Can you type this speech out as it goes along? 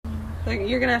Like,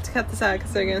 you're gonna have to cut this out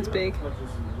because they're gonna speak.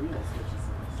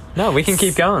 No, we can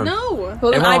keep going. No.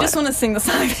 Well, then It I won't- just want to sing the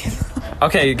song.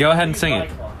 Okay, go ahead and sing it.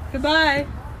 Goodbye.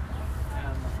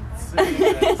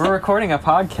 We're recording a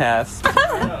podcast.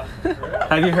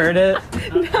 Have you heard it?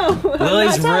 No.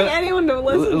 Lily's I'm not telling anyone to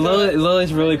listen to it.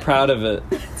 Lily's really proud of it.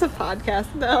 It's a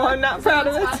podcast. No, I'm not proud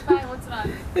of it. Spotify, what's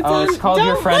it on? It's called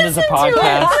Your Don't Friend is a listen to it.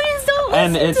 Podcast. Please don't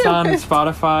And listen it's to on it.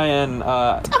 Spotify and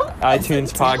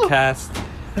iTunes to it. podcast.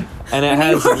 And it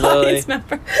has We're Lily. audience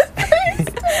members.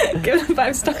 Give it a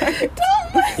 5 star.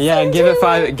 Yeah, give it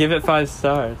 5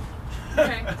 stars.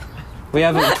 Okay. We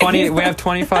have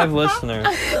 25 listeners.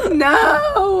 No.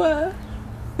 Oh,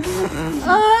 this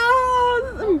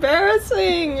is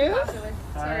embarrassing.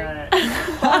 Sorry.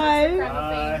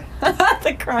 Bye.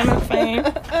 The crime of fame.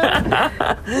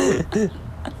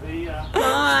 See ya.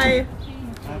 Bye.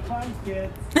 Have fun,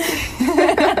 kids.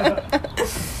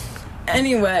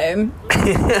 Anyway.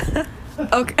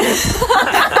 Okay.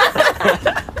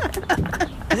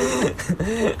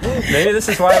 Maybe this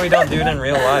is why we don't do it in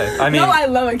real life. I mean, No, I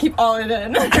love it. Keep all it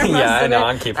in. Yeah, I know,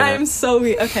 I'm keeping it. I'm so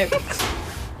weak. Okay.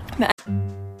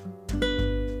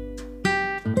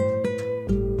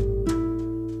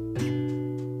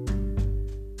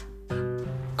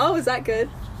 Oh, is that good?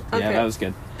 Okay. yeah, that was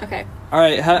good. Okay. All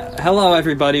right, hello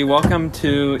everybody. Welcome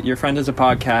to Your Friend is a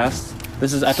Podcast.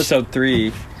 This is episode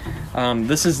 3.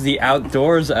 This is the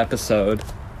outdoors episode.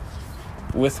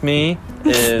 With me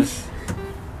is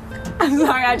I'm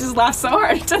sorry. I just laughed so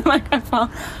hard into the microphone.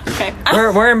 Okay.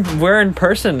 we're in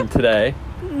person today.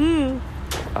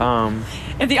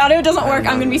 If the audio doesn't work,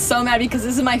 I'm gonna be so mad because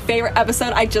this is my favorite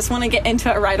episode. I just want to get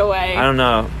into it right away. I don't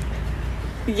know.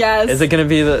 Yes. Is it gonna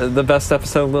be the best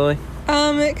episode, Lily?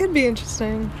 It could be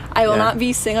interesting. I will Yeah. not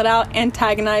be singled out,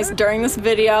 antagonized during this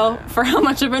video for how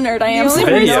much of a nerd I am. The only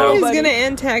Video. person who's Nobody- gonna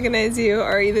antagonize you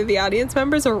are either the audience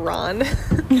members or Ron.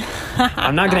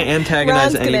 I'm not gonna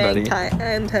antagonize Ron's anybody. gonna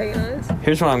antagonize.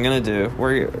 Here's what I'm gonna do.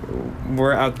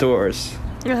 We're outdoors.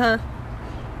 Uh-huh.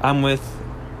 I'm with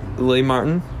Lily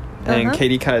Martin and Uh-huh.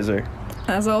 Katie Kaiser,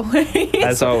 As always.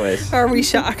 as always. Are we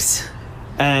shocked?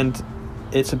 And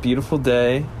it's a beautiful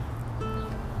day.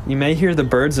 You may hear the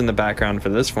birds in the background for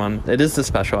this one. It is the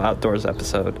special outdoors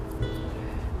episode.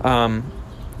 And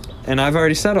I've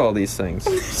already said all these things.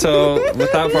 So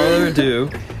without further ado,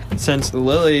 since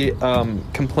Lily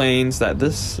complains that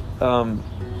this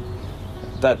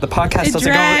that the podcast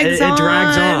doesn't go on, it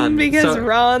drags on because So-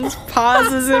 Ron's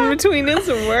pauses in between his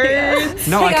words.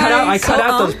 No, Hey I cut out. I guys, cut so,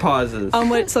 out those pauses.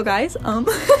 So guys,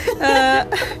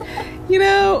 You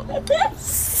know,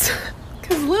 because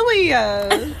Lily,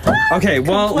 Okay,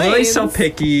 well, Lily's so complains.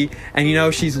 picky, and you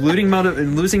know she's losing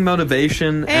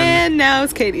motivation, and and now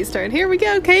it's Katie's turn. Here we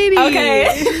go, Katie.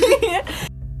 okay.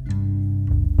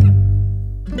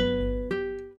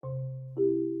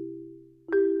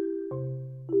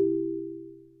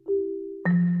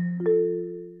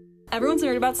 Everyone's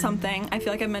nerd about something. I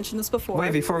feel like I've mentioned this before.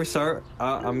 wait. Before we start,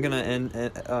 I'm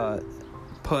gonna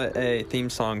put a theme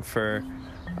song for.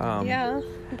 Yeah,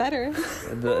 better.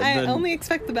 The, I the- only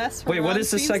expect the best from Wait, what Ron's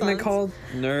is this theme segment songs. called?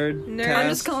 Nerd. Nerd. I'm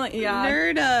just calling it, yeah.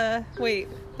 Nerd, wait,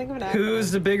 think of an acronym.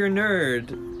 Who's the bigger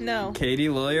nerd? No. Katie,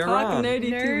 Lily, or Talk Ron? nerdy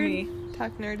to Nerd. me.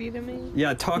 Talk nerdy to me.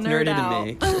 Yeah, talk Nerd nerdy out. to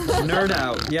me. Nerd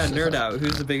out. Yeah, nerd out.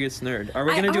 Who's the biggest nerd? Are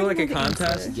we I gonna do like already a know the answer.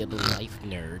 contest? Get a life,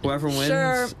 nerd. Whoever wins,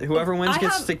 Sure. whoever wins I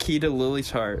gets have- the key to Lily's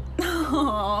heart.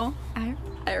 Oh, I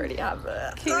already have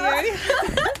it. Katie already.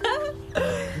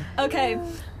 Okay.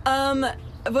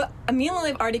 But me and Lily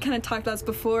have already kind of talked about this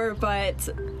before, but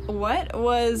what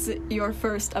was your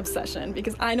first obsession?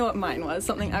 Because I know what mine was.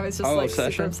 Something I was just super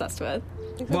obsession? obsessed with.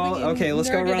 Well, okay, let's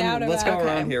go Nerded out around. Let's go about.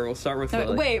 around Okay. here. We'll start with No,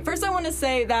 Lily. wait, first I want to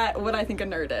say that what I think a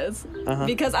nerd is. Uh-huh.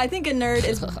 Because I think a nerd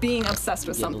is being obsessed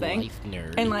with Get a something. life,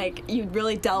 nerd. And like you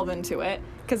really delve into it.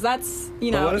 Because that's,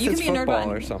 you But know, what if you can it's be a nerd about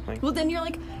football or anything. something? Well, then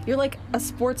you're like a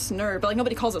sports nerd, but like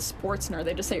nobody calls a sports nerd.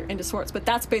 They just say you're into sports, but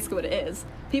that's basically what it is.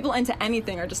 People into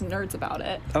anything are just nerds about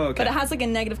it. Oh, okay. But it has like a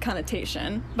negative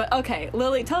connotation. But okay,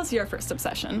 Lily, tell us your first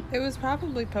obsession. It was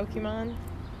probably Pokemon.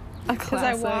 A Because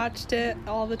I classic. watched it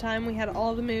all the time. We had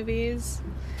all the movies.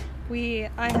 I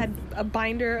had a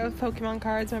binder of Pokemon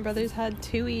cards. My brothers had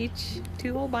 2 each,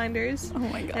 2 whole binders. Oh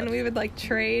my god. And we would like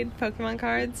trade Pokemon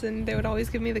cards, and they would always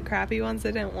give me the crappy ones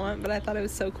I didn't want, but I thought it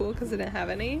was so cool because I didn't have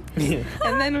any.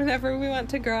 And then whenever we went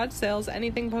to garage sales,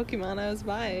 anything Pokemon I was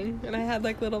buying, and I had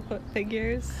like little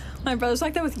figures. My brother's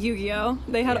like that with Yu-Gi-Oh!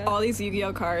 They had Yeah. all these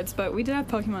Yu-Gi-Oh! Cards, but we did have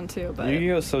Pokemon too. But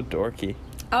Yu-Gi-Oh's so dorky.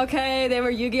 okay, they were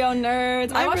Yu-Gi-Oh!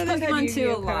 Nerds. My I watched brothers had Pokemon too a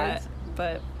Yu-Gi-Oh! lot, cards.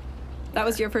 but that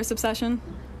was your first obsession.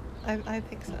 I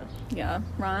think so. Yeah,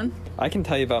 Ron. I can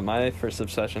tell you about my first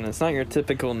obsession. It's not your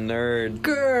typical nerd.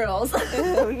 Girls.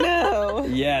 Oh no.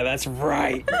 Yeah, that's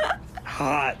right.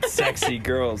 Hot, sexy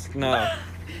girls. No.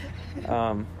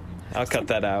 I'll cut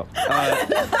that out.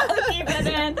 Keep it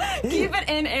in. Keep it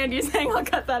in, Andy saying I'll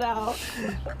cut that out.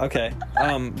 Okay.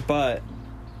 But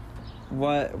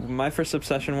what my first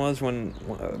obsession was when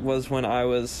I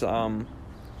was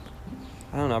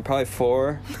I don't know, probably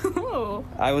 4. Ooh.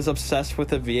 I was obsessed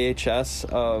with a VHS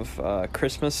of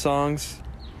Christmas songs.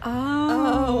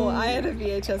 Oh, I had a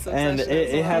VHS obsession. And as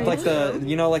it had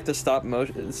well. like the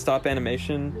stop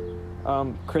animation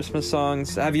Christmas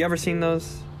songs. Have you ever seen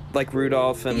those? Like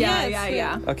Rudolph and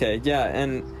Yeah. Okay, yeah,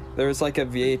 and there was like a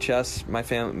VHS my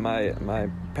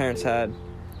parents had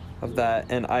of that,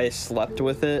 and I slept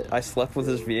with it. I slept with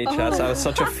this VHS. I was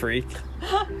such a freak.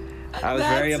 I was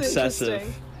very That's obsessive.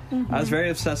 interesting. I was very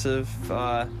obsessive,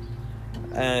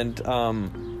 and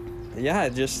yeah,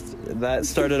 just that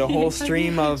started a whole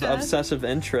stream of VHS. obsessive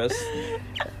interest,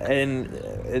 and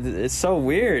it's so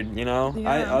weird, you know.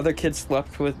 Yeah. Other kids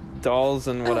slept with dolls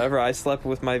and whatever. I slept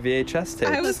with my VHS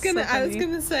tapes. I was so funny.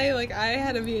 gonna say like I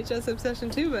had a VHS obsession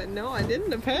too, but no, I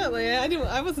didn't. Apparently,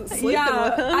 I wasn't sleeping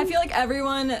with them. I feel like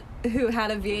everyone who had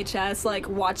a VHS like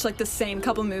watched like the same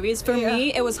couple movies. For Yeah.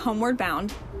 me, it was Homeward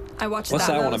Bound. I watched What's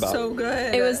that. that one was about? so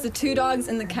good. It was the 2 dogs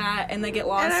and the cat, and they get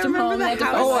lost And I from remember home. the They have to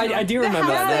house. find Oh, someone. I do the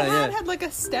remember house that. they Yeah. had like a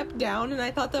step down, and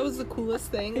I thought that was the coolest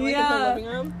thing. Like in Yeah. the living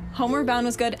room. Homeward Bound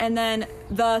was good, and then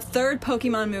the 3rd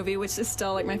Pokemon movie, which is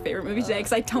still like my favorite movie today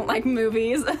because I don't like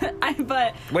movies.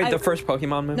 Wait, the first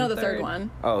Pokemon movie? No, the 3rd Third.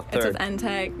 one. Oh, It's third. with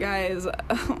Entei, guys.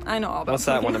 I know all about. What's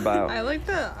that one Pokemon. about? I like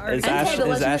the art. Is Entei, the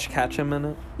Legend Ash of- Ketchum in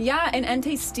it? Yeah, and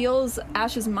Entei steals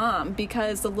Ash's mom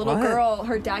because the little What? girl,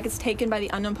 her dad gets taken by the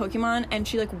unknown Pokemon, and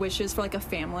she like wishes for like a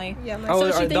family. Yeah, my Oh, So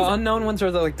she the thinks- unknown ones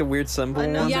are the weird symbol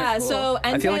Unknown- ones? Yeah, cool. so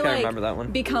Entei I feel like I remember that one.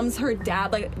 becomes her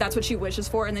dad, like that's what she wishes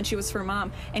for, and then she was for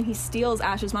mom, and he steals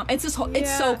Ash's mom. It's it's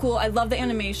so Yeah. cool. I love the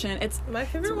animation. It's My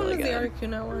favorite one really was the good.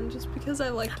 Articuno one, just because I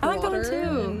liked I like that one water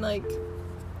too. and like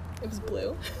it was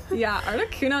blue. yeah,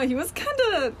 Articuno. He was kind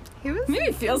of He was made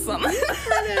me feel something.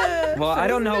 Well, I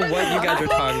don't know what you guys are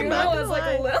talking Articuno about. was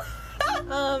like a little.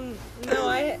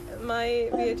 No, my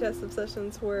VHS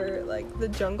obsessions were like the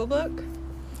Jungle Book,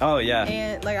 Oh, yeah.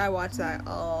 and like I watched that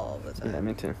all the time. Yeah,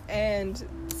 me too. And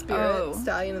Spirit, Oh.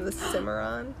 Stallion of the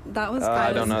Cimarron. That was. I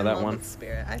good. don't know in that love one. with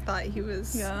Spirit. I thought he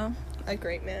was Yeah. a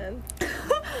great man.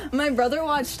 My brother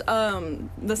watched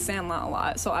The Sandlot a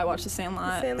lot, so I watched The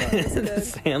Sandlot. Sandlot was The good.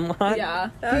 Sandlot? Yeah,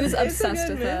 That he was it's a obsessed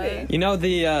good with it. movie. You know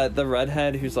the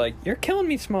redhead who's like, "You're killing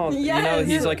me, Small." You know Yes.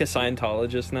 he's like a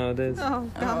Scientologist nowadays. Oh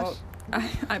gosh. Oh,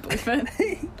 I believe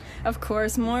it. Of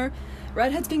course, more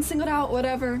redheads being singled out,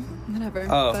 whatever.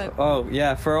 But Oh,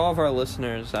 yeah. For all of our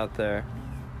listeners out there,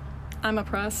 I'm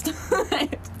oppressed.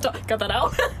 Got that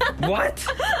out. what?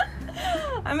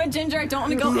 I'm a ginger. I don't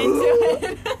want to go into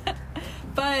it.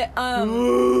 But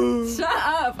shut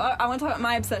up. I want to talk about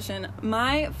my obsession.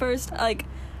 My first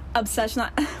obsession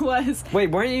was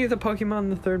Wait, weren't you the Pokemon in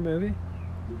the third movie?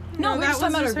 no, we're that just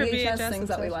talking about was our just her VHS VHS things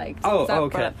that we obsession. liked. Oh, So that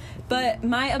okay. brought up- But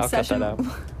my I'll cut obsession. that out.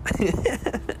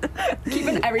 Keep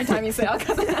it every time you say I'll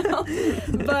cut that out.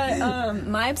 But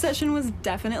my obsession was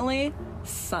definitely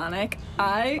Sonic.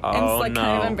 I am Oh, kind no.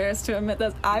 of embarrassed to admit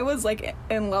this. I was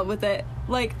in love with it.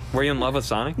 Like, Were you in love with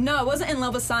Sonic? no, I wasn't in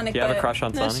love with Sonic. Do you have but a crush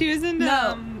on No, Sonic? she was into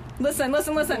No. Listen. what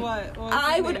was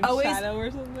I his would name? always- Shadow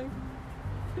or something.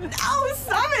 Oh,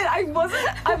 stop it!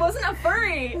 I wasn't a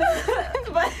furry.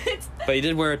 but But you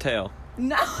did wear a tail.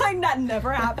 no, that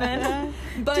never happened.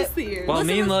 But Just the ears. Well, Listen,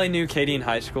 me and listen. Lily knew Katie in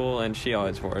high school, and she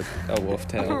always wore a wolf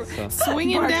tail. So.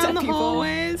 Swinging Barked down at the people.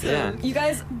 hallways. Yeah. you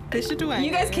guys Bishop Dwayne.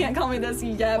 You guys can't call me this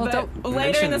yet, Well, but don't later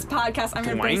in mention this podcast, I'm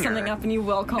gonna bring Dwanger. something up, and you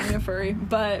will call me a furry.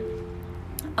 But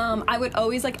I would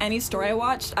always any story I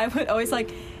watched, I would always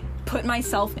put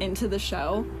myself into the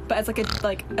show, but as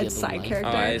a side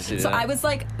character. Oh, I see so that. I was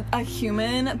a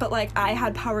human, but I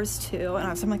had powers too, and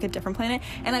I was from a different planet.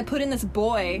 And I put in this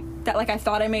boy that I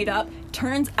thought I made up.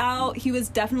 Turns out he was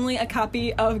definitely a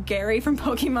copy of Gary from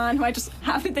Pokemon, who I just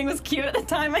happened to think was cute at the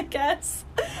time, I guess.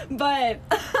 But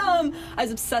I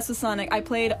was obsessed with Sonic. I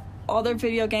played all their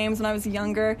video games when I was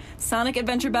younger. Sonic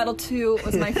Adventure Battle 2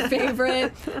 was my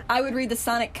favorite. I would read the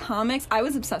Sonic comics. I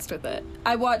was obsessed with it.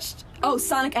 I watched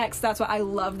Sonic X. That's why I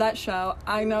love that show.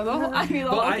 I know the whole. I knew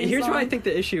the Well, whole. theme here's what I song. think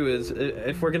the issue is.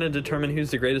 If we're gonna determine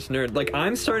who's the greatest nerd,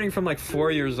 I'm starting from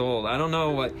 4 years old. I don't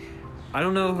know what.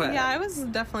 Yeah, I was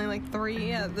definitely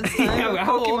 3 at this time.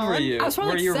 How old were Pokemon. you? I was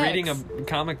probably were you 6. reading a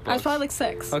comic book? I was probably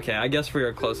 6. Okay, I guess we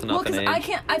were close enough Well, in because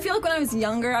age. I feel when I was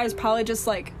younger, I was probably just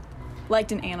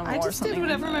liked an animal I or just did something.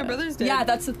 whatever like my that. brothers did. Yeah,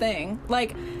 that's the thing.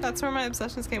 Like, That's where my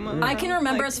obsessions came up. I can from.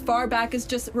 remember Like, as far back as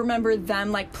just remember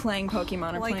them like playing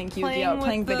Pokemon or like playing Yu-Gi-Oh, with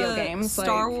playing video the games.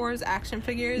 Star like, Wars action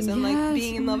figures and like Yes,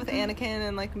 being in oh love my with Anakin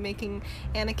and like making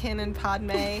Anakin and Padme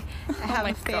have my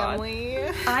a family.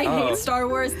 I Oh. hate Star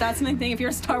Wars. That's my thing. If you're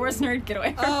a Star Wars nerd, get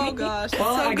away from me. Oh gosh.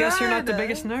 Well, it's so I guess you're not the good.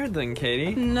 biggest nerd then,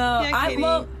 Katie. No, Yeah, Katie, you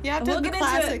have to we'll have the get into it.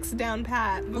 classics down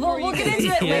pat. before We'll you get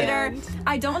into it Yeah. later.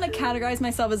 I don't want to categorize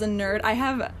myself as a nerd.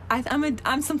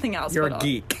 I'm something else. You're but, a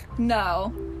geek.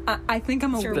 No, I think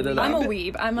I'm a Spit it weeb. I'm a out.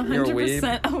 weeb. I'm You're a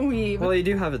 100% a weeb. Well, you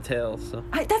do have a tail, so.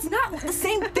 That's not the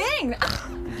same thing.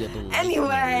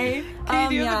 Anyway, Katie,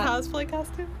 do you have yeah. a cosplay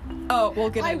costume? Oh, we'll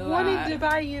get I into wanted that. to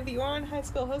buy you the Oran High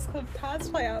School Host Club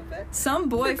cosplay outfit. Some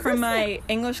boy For from my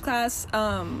English class,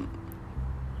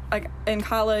 like in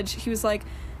college,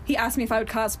 he asked me if I would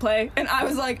cosplay, and I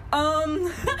was like,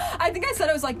 I think I said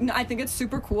I was like, no, I think it's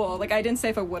super cool. Like, I didn't say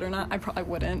if I would or not. I probably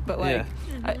wouldn't, but like,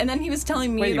 and then he was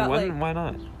telling me Wait, you about wouldn't? like, Why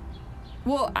not?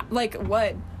 well, like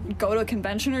what? Go to a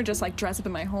convention or just like dress up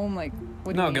in my home? Like,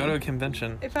 what do No, you go mean? to a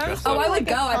convention. If I was Oh, going I to, would like,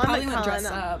 go. a I probably wouldn't Comic-Con, dress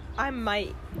up. I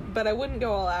might, but I wouldn't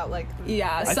go all out like.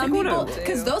 Yeah, I some think what I people, would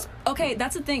because do- those, okay,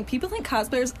 that's the thing. People think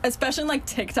cosplayers, especially in like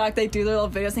TikTok, they do their little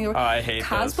videos and they go, Oh, I hate those.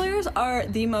 cosplayers are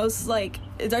the most like,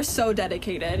 they're so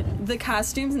dedicated. The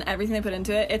costumes and everything they put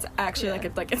into it, it's actually Yeah.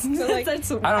 it's So, like, it's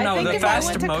I don't know, I think the if fast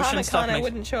I went to motion Comic stuff Con, I makes-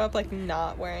 wouldn't show up like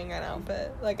not wearing an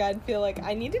outfit. Like I'd feel like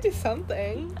I need to do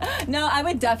something. No, I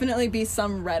would definitely be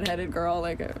some redheaded girl,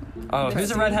 like Oh, who's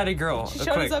a redheaded girl? She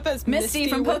Quick. shows up as Misty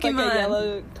from with, like, Pokemon. a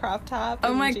yellow crop top. oh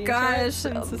and my jean gosh, shorts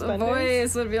and the suspenders.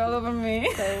 voice would be all over me.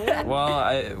 So,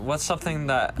 Well, what's something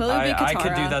that Well, it would be I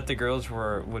could do Katara. that the girls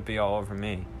would be all over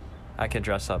me? I could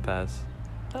dress up as.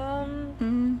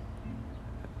 Mhm.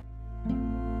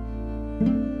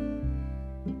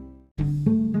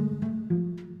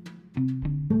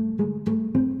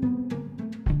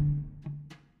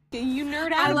 you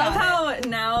nerd out I love about it. how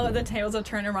now the tables have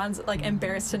turned and Ron's like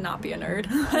embarrassed to not be a nerd.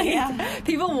 Like,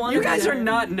 people want You guys are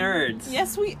not nerds.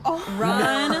 Yes, we are.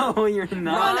 Ron. No, you're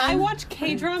not. Ron, I watch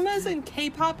K-dramas and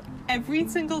K-pop every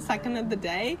single second of the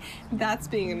day. That's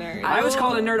being a nerd. I was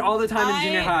called a nerd all the time in I-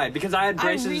 junior high because I had I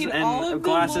braces read all of and the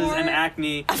glasses lore. and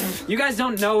acne. You guys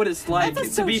don't know what it's like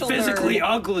That's a to be social physically nerd.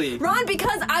 ugly. Ron,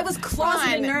 because I was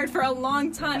closeted Ron. nerd for a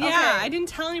long time. Yeah, Okay. I didn't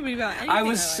tell anybody about anything. I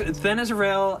was thin as a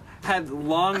rail, had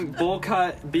long bowl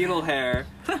cut beetle hair,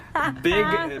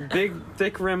 big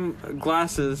thick rim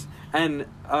glasses, and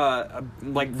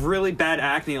like really bad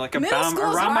acne, like a Middle bound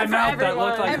school's around my hard for mouth that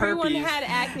looked like Everyone herpes. had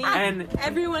acne. And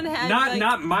everyone had not like,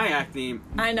 not my acne.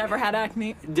 I never had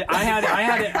acne.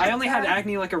 I only had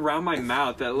acne like around my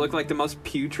mouth that looked like the most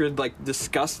putrid, like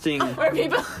disgusting. Where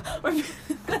people were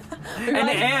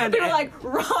And people were like,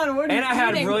 Ron, what are you And I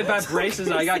had eating? really bad braces.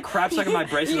 I got crap stuck in my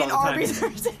braces all the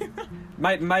time.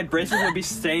 My braces would be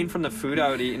stained from the food I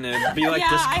would eat, and it'd be like Yeah,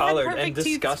 I had discolored and perfect teeth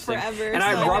disgusting. forever, and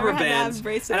I so had I rubber never had to have bands,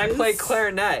 braces. and I played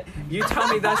clarinet. You tell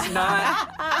me that's not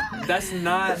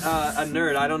a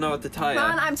nerd. I don't know what to tell Ron,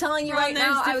 you. I'm telling you Ron, right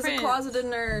now, there's I was a difference. closeted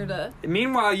nerd.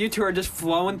 Meanwhile, you two are just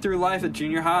flowing through life at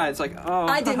junior high. It's like, oh,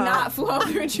 I did not flow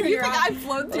through junior You think high. I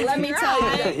flowed through Let me junior tell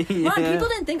high? you. Ron, Yeah. people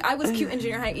didn't think I was cute in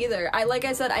junior high either. Like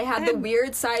I said, I had the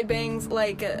weird side bangs,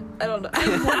 like, I don't know.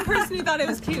 One person who thought it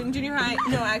was cute in junior high.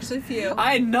 No, actually, few.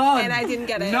 I had none. And I didn't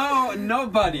get it. No,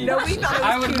 nobody. Nobody thought it was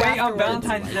I would cute wait on afterwards.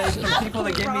 Valentine's Day for people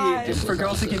to give me, for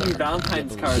girls to give me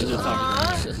Valentine's cards or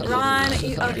something. Ron,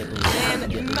 okay.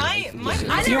 And my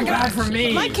I Feel never got bad for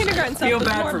me. my kindergarten stuff Feel was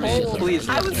bad more for me, bold. please.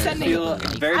 I was sending Feel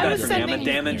very I bad was for me. I'm a sending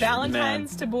damaged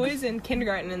Valentines man. to boys in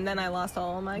kindergarten, and then I lost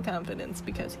all my confidence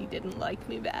because he didn't like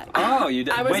me back. Oh, you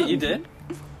did. I was Wait, a- you did?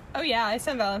 Oh yeah, I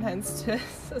sent Valentines to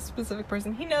a specific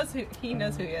person. He knows who he is.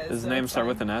 Does his so name it's start fine.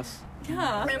 with an S?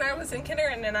 Yeah. And I was in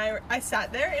kindergarten, and I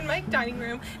sat there in my dining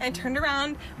room and turned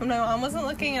around when my mom wasn't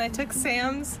looking, and I took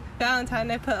Sam's Valentine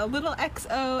and I put a little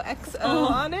XOXO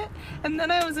on it, and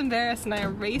then I was embarrassed and I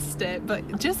erased it,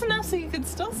 but just enough so you could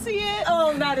still see it.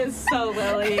 Oh, that is so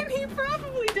Lily. And he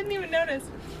probably didn't even notice,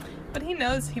 but he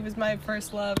knows he was my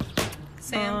first love.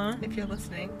 Sam, Aw. if you're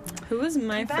listening. Who was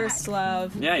my Back. first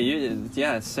love?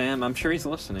 Yeah, Sam. I'm sure he's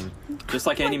listening. Just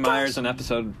like Andy Myers in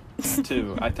episode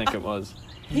 2, I think it was.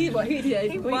 He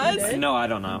did. He was? No, I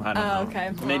don't know. I don't know.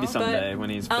 Okay. Maybe someday But, when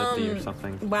he's 50 or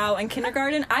something. Wow, in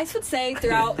kindergarten, I would say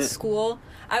throughout school,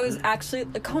 I was actually,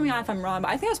 call me out if I'm wrong, but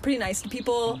I think I was pretty nice to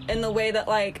people in the way that,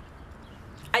 like,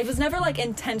 I was never, like,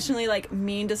 intentionally, like,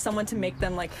 mean to someone to make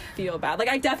them, like, feel bad. Like,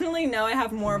 I definitely know I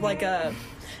have more of, like, a...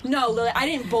 No, Lily, I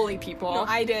didn't bully people. No,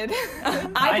 I did.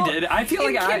 I did. I feel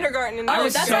in like kindergarten. I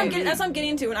was that's so what I'm mean. that's what I'm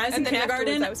getting to. When I was And in then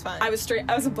kindergarten, afterwards, I was fine.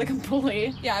 I was like a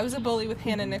bully. Yeah, I was a bully with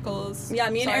Hannah Nichols. Yeah,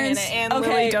 me and Sorry, Aaron Hannah, and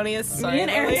Lily Donius. Sorry, me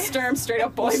and Aaron Lily. Sturm straight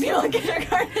up bullied people in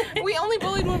kindergarten. We only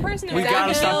bullied one person. It We was gotta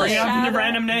Abby stop Gillig. bringing up Shout the out.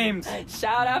 random names.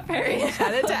 Shout out Perry.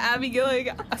 Shout out to Abby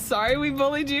Gillig. Sorry we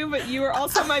bullied you, but you were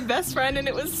also my best friend, and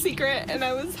it was secret, and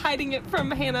I was hiding it from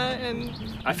Hannah. And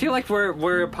I feel like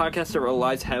we're a podcast that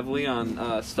relies heavily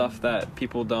on stuff that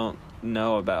people don't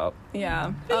know about.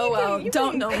 Yeah. But Oh you well. can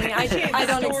don't know me. appreciate I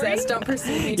the don't story. exist. Don't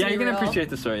perceive me to Yeah, be you can real. appreciate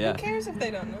the story. Yeah. who cares if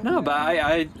they don't know? No, but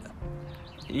I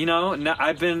you know, no,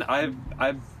 I've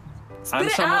I'm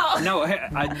it someone. out. No,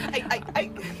 I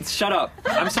shut up.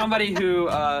 I'm somebody who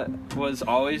was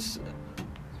always.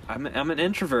 I'm an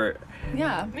introvert,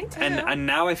 Yeah. me too. and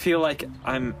now I feel like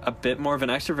I'm a bit more of an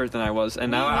extrovert than I was,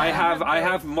 and now Yeah. I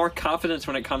have more confidence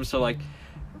when it comes to like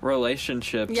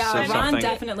relationships Yeah, or Ron something.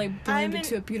 definitely I'm bloomed in-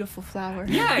 into a beautiful flower.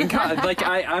 Yeah, and like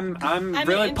I'm I'm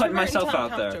really an putting introvert myself until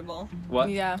I'm out there. comfortable. What?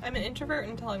 Yeah. I'm an introvert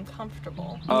until I'm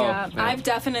comfortable. Oh, Yeah, yeah. I've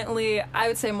definitely, I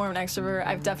would say more of an extrovert.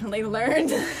 I've definitely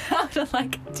learned how to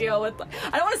like deal with,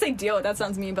 I don't want to say deal with, that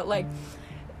sounds mean, but like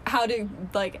how to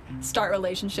like start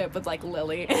relationship with like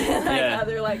Lily and like Yeah.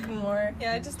 other like more.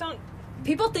 Yeah, I just don't.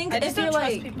 People think I if just you're don't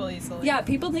trust like, people easily. yeah,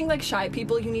 people think like shy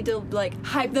people, you need to like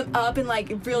hype them up and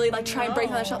like really like try and break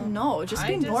them out of No. shell. No, just I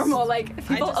be just- normal. Like I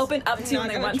people just open up to you not when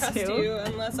they gonna want trust to. you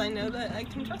unless I know that I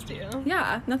can trust you.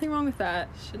 Yeah, nothing wrong with that.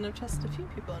 Shouldn't have trusted a few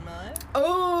people in my life.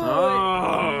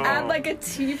 Oh, add like a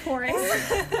tea pouring.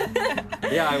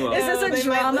 Yeah, I will. Is this Oh, a they might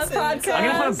drama listen. podcast? I'm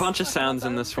gonna put a bunch of sounds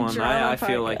in this one. Drama I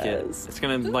feel like podcast. it's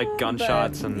gonna like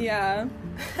gunshots and Yeah.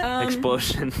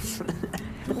 explosions.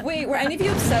 Wait, were any of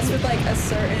you obsessed with like a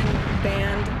certain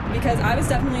band? Because I was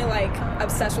definitely like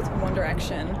obsessed with One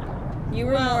Direction. You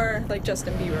were Well- more like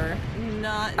Justin Bieber.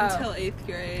 Not Oh. until 8th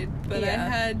grade, but I Yeah.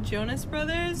 had Jonas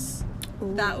Brothers.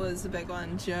 That was a big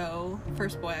one. Joe,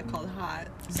 first boy I called hot.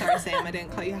 Sorry, Sam, I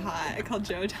didn't call you hot. I called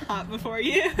Joe hot before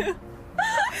you.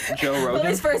 Joe Rogan.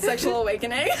 Lily's first sexual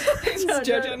awakening. It's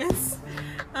Joe Jonas.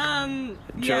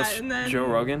 Yeah, and then Joe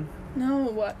Rogan. No,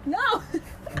 what? No.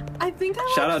 I think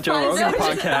I Shout like out Joe 5 Rogan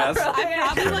seconds. podcast.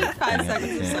 I probably like 5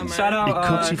 seconds of summer. Shout out. It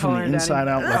cooks you from Colin the and inside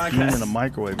out Danny like being in a podcast.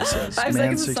 microwave, it says. 5 Man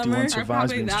seconds of 61 summer. survives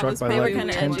Probably being that struck was by probably lightning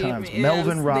kinda 10 edgy. times. Yeah,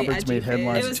 Melvin the Roberts edgy made phase.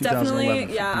 headlines It in was 2011.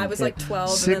 definitely, yeah, I was like 12,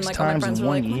 and 6 then like all my times friends in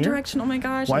were like, 1 One year? Direction, oh my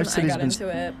gosh, Wife and said I he's got been- into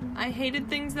it. I hated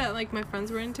things that like my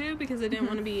friends were into because I didn't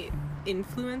want to be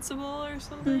influenceable or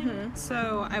something.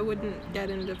 So I wouldn't get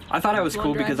into. I thought I was One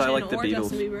cool because I Direction liked the or Beatles.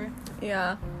 Justin Bieber.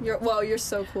 Yeah. You're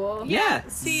so cool. Yeah.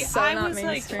 See, So I not was like,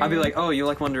 mainstream. I'd be like, oh, you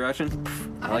like One Direction?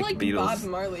 Pff, I like Beatles. Bob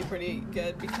Marley pretty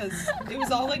good because it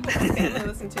was all like what my family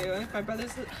listened to, and if my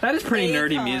brothers. That is pretty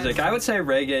nerdy Akon. music. I would say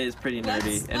reggae is pretty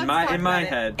nerdy in my talk about it.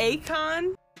 head.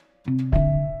 Akon.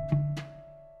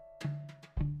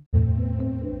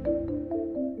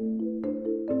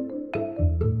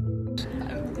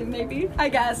 Maybe. I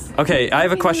guess. Okay, I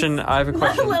have a question.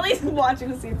 Lily's watching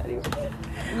to see if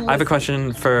anyone. I have a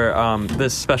question for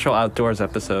this special outdoors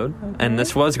episode, and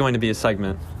this was going to be a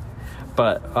segment,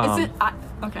 but Is it?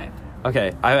 Okay.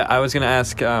 okay. I was gonna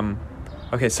ask.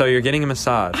 Okay, so you're getting a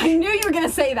massage. I knew you were gonna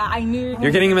say that. I knew. You were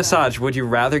You're getting a gonna say that. massage. Would you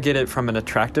rather get it from an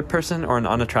attractive person or an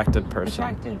unattractive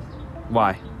person?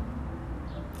 Why?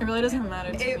 It really doesn't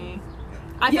matter to It- me.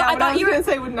 I thought you were. gonna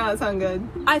say would not sound good,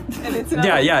 I and it's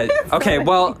not. Yeah. Okay.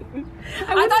 Well,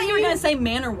 I thought you were gonna say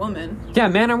man or woman. yeah,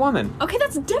 man or woman. Okay,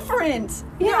 that's different.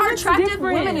 There Yeah, are that's attractive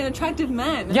different. women and attractive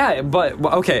men. Yeah, but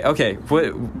okay.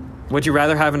 Would you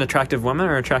rather have an attractive woman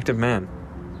or an attractive man?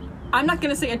 I'm not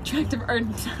gonna say attractive or.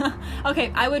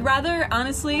 Okay, I would rather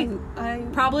honestly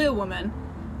probably a woman.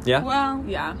 Yeah. Well,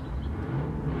 Yeah.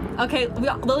 Okay,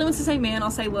 Lily wants to say man.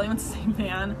 I'll say Lily wants to say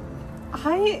man.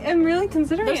 I am really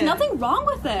considering There's it. nothing wrong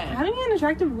with it. Having an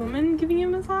attractive woman giving you a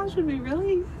massage would be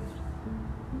really.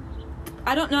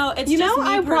 I don't know. It's You just know, me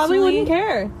I probably personally. wouldn't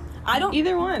care. I don't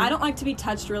Either one. I don't like to be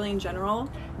touched really in general.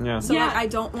 Yeah. So Yeah. like I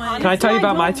don't want. Can I tell you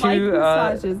about my don't like two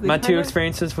massages. They my kind two of-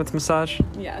 experiences with massage?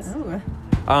 Yes.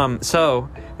 So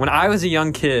when I was a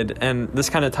young kid, and this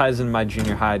kind of ties in my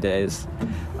junior high days,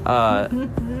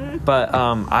 but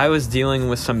I was dealing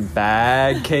with some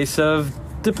bad case of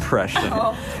depression,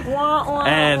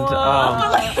 and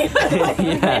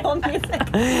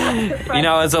you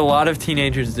know, as a lot of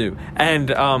teenagers do,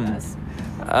 and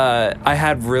I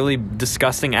had really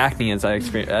disgusting acne as I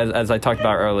experienced, as I talked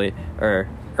about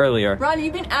earlier. Ron,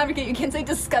 you've been advocate. You can't say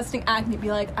disgusting acne.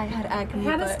 Be like, I had acne.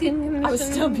 Had a but skin condition. I was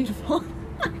still beautiful.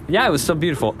 Yeah, it was so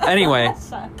beautiful. Anyway.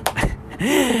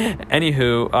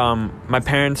 Anywho, my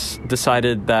parents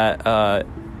decided that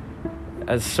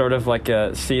as sort of like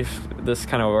a see if this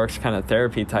kind of works kind of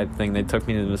therapy type thing. They took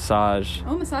me to the massage.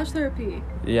 Oh, massage therapy.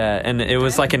 Yeah, and it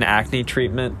was like an acne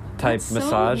treatment type That's so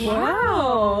massage.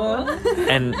 Wow.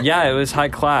 And yeah, it was high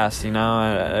class, you know.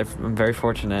 I'm very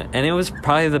fortunate. And it was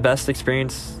probably the best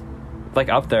experience, like,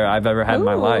 up there I've ever had in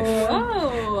my life.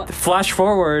 Oh. Flash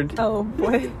forward. Oh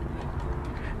boy.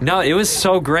 No, it was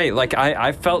so great. Like,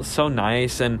 I felt so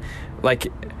nice, and like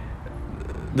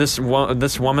this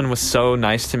woman was so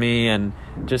nice to me, and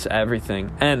just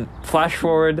everything. And flash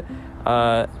forward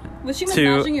Was she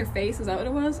to massaging your face? Is that what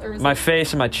it was? Or was my it...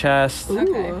 face and my chest.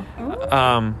 Okay.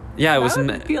 Ooh. Yeah, it was That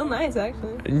would feel nice,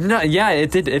 actually. no, yeah,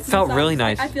 it did. It felt really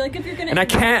nice. I feel like if you're gonna... And I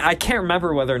can't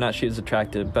remember whether or not she was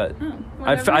attractive, but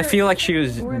I Whenever- feel like she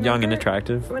was young and whenever-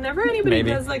 attractive. Whenever anybody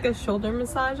Maybe. does like a shoulder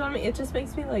massage on me, it just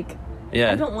makes me like, I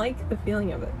Yeah. don't like the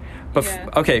feeling of it. But Yeah.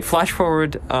 okay, flash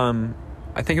forward.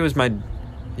 I think it was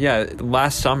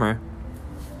last summer.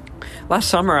 Last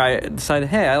summer, I decided,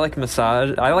 hey, I like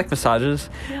massages.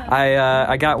 Yeah.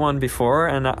 I got one before,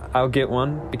 and I'll get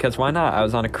one because why not? I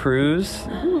was on a cruise.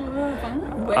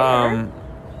 Where?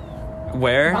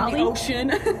 Where? On the ocean.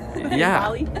 Yeah.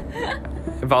 Bali.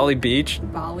 Bali Beach,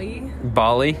 Bali.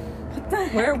 Bali.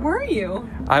 Where were you?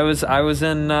 I was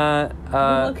in. The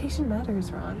location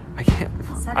matters, Ron. I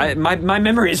can't. My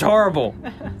memory is horrible.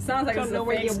 Sounds like Don't it's know a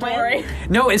where fake you story.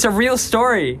 No, it's a real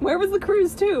story. Where was the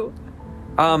cruise to?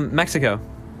 Mexico,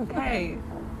 Okay.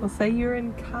 Well, say you're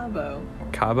in Cabo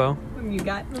Cabo. when you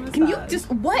got the massage. Can you just...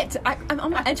 What? I'm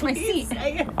on the edge of my Please seat.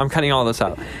 say it. I'm cutting all this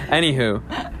out. Anywho,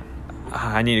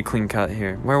 I need a clean cut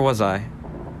here. Where was I?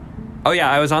 Oh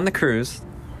yeah, I was on the cruise,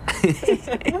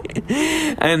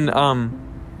 and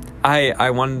I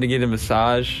wanted to get a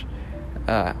massage.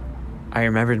 I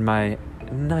remembered my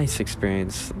nice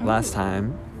experience last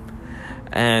time,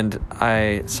 and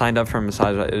I signed up for a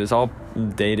massage. It was all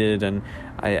dated, and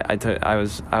I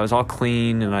was all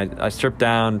clean, and I stripped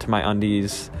down to my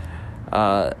undies,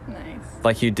 Nice.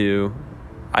 like you do.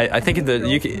 I think that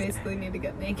you Girls can. basically need to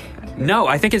get naked. No,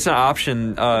 I think it's an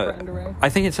option. For underwear. I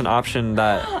think it's an option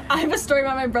that. I have a story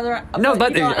about my brother. No,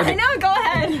 but- You go- okay. I know, go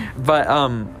ahead. But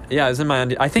yeah, I was in my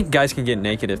undies. I think guys can get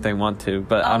naked if they want to,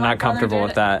 but I'm my not brother comfortable did,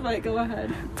 with that. But go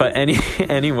ahead. But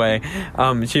anyway,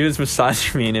 she was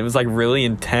massaging me, and it was like really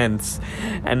intense,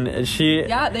 and she.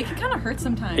 Yeah, they can kind of hurt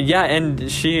sometimes. Yeah,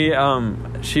 and she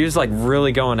was like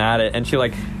really going at it, and she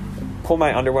like pulled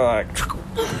my underwear like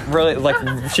really like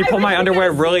she pulled my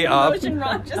underwear really up.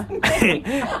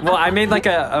 Well, I made like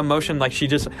a motion like she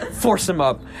just forced them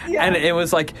up, and it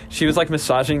was like she was like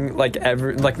massaging like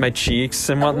like my cheeks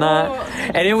and whatnot,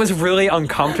 and it was really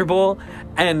uncomfortable,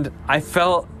 and I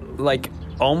felt like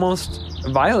almost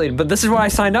violated. But this is what I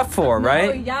signed up for, right?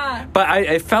 Oh, yeah. But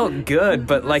it felt good,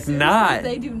 but like not.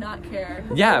 They do not care.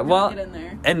 Yeah, They don't well, get in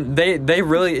there. and they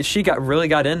really really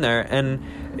got in there, and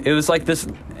it was like this,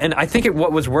 and I think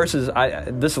what was worse is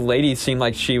this lady seemed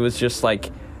like she was just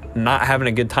like not having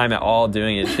a good time at all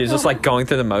doing it. She was just like going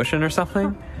through the motion or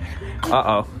something.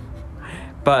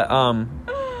 But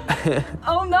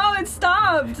Oh no, it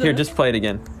stopped. here, just play it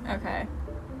again. Okay.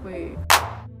 Wait.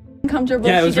 Uncomfortable.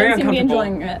 Yeah, it was she very didn't seem to be uncomfortable.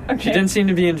 enjoying it. Okay. She didn't seem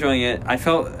to be enjoying it. I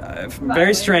felt very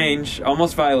Violated. strange,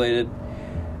 almost violated,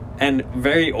 and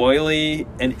very oily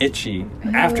and itchy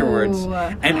afterwards. Ew.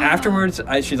 And afterwards,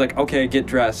 she's like, "Okay, get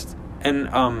dressed." And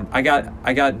I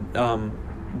got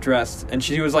dressed, and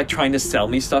she was like trying to sell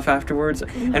me stuff afterwards.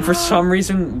 And for some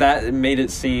reason, that made it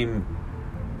seem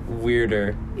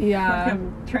weirder. Yeah.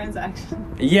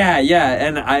 Transaction. Yeah,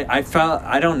 and I felt,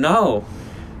 I don't know.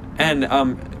 And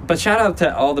but shout out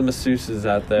to all the masseuses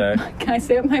out there. Can I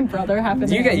say what my brother happened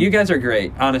to him? You guys are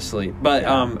great, honestly. But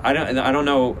I don't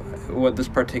know what this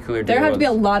particular deal There have to be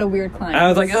a was. lot of weird clients. I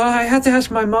was like, oh, I had to ask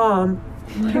my mom.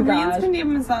 oh my Koreans God. can give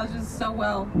massages so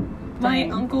well. My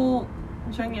Dang. uncle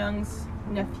Jung Young's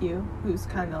nephew, who's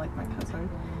kind of like my cousin,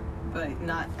 but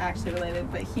not actually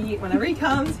related. But whenever he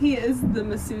comes, he is the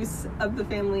masseuse of the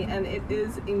family, and it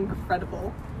is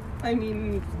incredible. I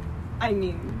mean,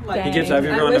 like He gives Dang.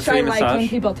 everyone I a wish free I liked when massage.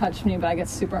 people touch me, but I get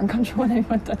super uncomfortable when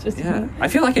anyone touches Yeah, me. I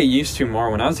feel like I used to more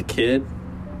when I was a kid.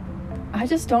 I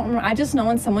just don't remember. I just know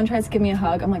when someone tries to give me a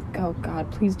hug, I'm like, oh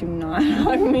God, please do not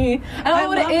hug me. I don't know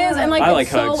what it love is, that. and like I it's like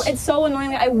so hugs. it's so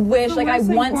annoying. I wish the like I worst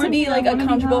thing want to be quarantine, like I a wanna be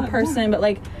comfortable hugged. person, but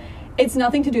like it's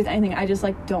nothing to do with anything. I just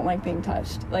like don't like being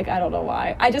touched. Like I don't know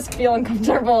why. I just feel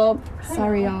uncomfortable.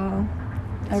 Sorry, y'all.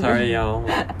 Sorry, y'all.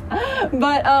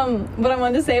 But what I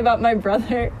wanted to say about my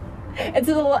brother, it's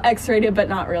a little X-rated, but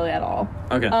not really at all.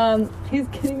 Okay. He's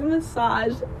getting a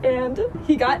massage, and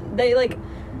he got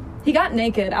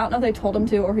naked. I don't know if they told him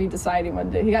to or he decided he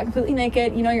wanted to. He got completely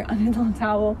naked. You know, you're under the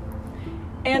towel.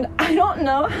 And I don't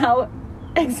know how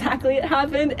exactly it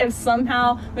happened, if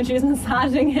somehow when she was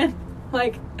massaging him,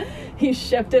 like, he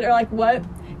shifted or like what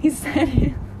he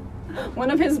said.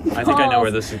 One of his balls, I think I know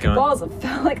where this is going. balls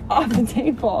fell like off the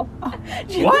table.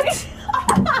 What?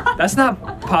 That's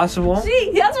not possible.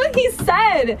 That's what he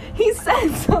said. He said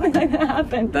something like that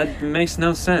happened. That makes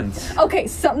no sense. Okay,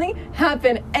 something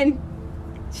happened, and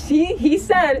he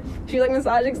said she was like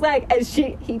massaging his leg, and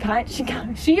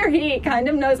she or he kind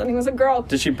of knows something was a girl.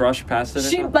 Did she brush past it? Or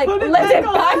She something? like left it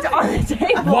back on the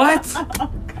table. What?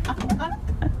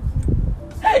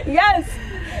 Yes,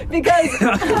 because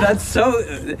That's so.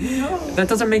 That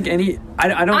doesn't make any.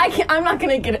 I don't. I'm not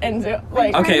gonna get into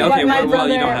like Okay, my well,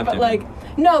 brother, you don't have but to. like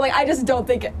no, like I just don't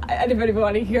think anybody would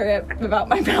want to hear it about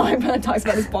my brother talks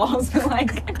about his balls, but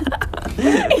like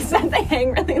he said they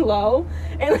hang really low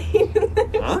and he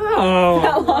Oh.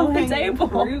 fell off the Low-hanging table.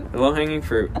 fruit. Low hanging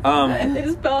fruit. They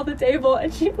just fell off the table,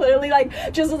 and she literally like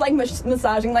just was like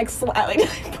massaging like slightly to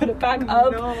like, put it back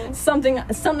up. No. Something like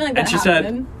that. And she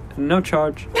happened. said, "No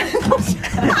charge."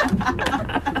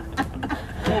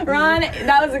 Ron,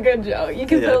 that was a good joke. You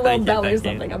can Yeah, put a little thank you, bell or thank you.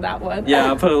 something on that one. Yeah,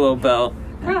 I'll put a little bell.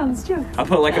 Ron's joke. I'll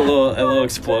put like a little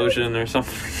explosion or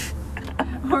something.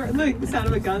 Or like the sound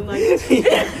of a gun, like.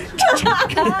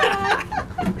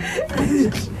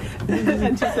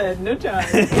 And she said, no charge.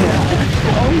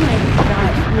 Oh my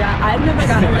gosh. Yeah, I've never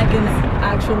gotten like an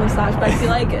actual massage, but I feel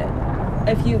like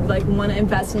if you like want to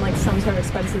invest in like some sort of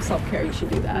expensive self-care, you should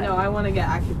do that. No, I want to get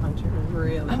acupuncture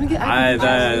really. I'm gonna get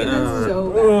That's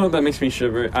so bad. That makes me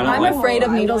shiver. I don't I'm like. afraid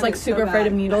of I needles, want like it so super afraid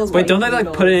of bad. needles. Wait, but- don't they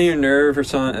like put it in your nerve or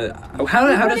something?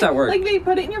 How does that work? Like they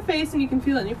put it in your face and you can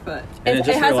feel it in your foot. And it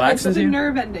just has- relaxes The you.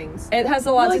 nerve endings. It has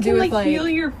a lot Well, to it do can with like heal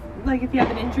your, like if you have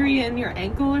an injury in your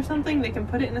ankle or something, they can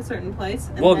put it in a certain place.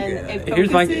 And Well, then it here's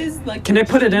my. focuses, like, Can they your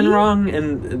put it in chi. wrong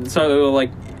and so it will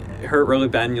like hurt really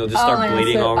bad and you'll just start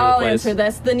bleeding all over the I'll place? answer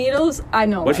this. The needles, I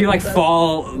know. What if you like this.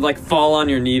 fall on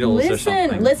your needles or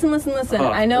something? Listen.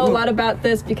 Oh, I know a ooh. lot about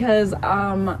this because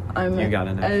I'm You got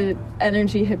an a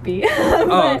energy hippie. Oh,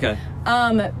 But, okay.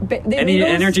 The Any needles,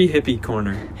 energy hippie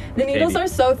corner. The needles Katie. are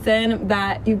so thin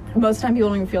that most of the time people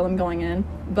don't even feel them going in.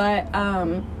 But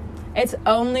it's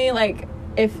only like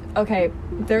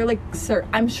they're like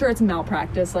I'm sure it's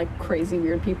malpractice, like crazy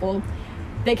weird people.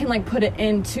 They can like put it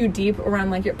in too deep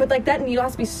around like but like that needle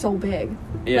has to be so big.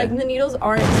 Yeah. Like the needles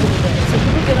aren't super big, so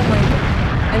people get them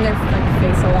like in their like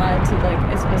face a lot to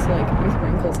like it's supposed to like with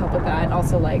wrinkles help with that, and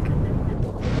also like.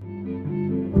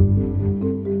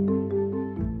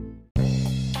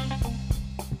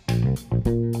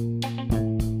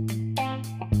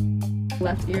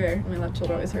 Left ear, my left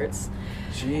shoulder always hurts.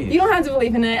 Jeez. You don't have to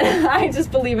believe in it. I just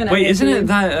believe in it. Wait, isn't it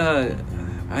that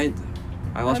I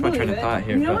lost my train of believe it. thought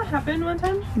here. You know but what happened one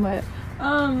time? What?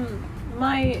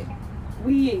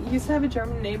 We used to have a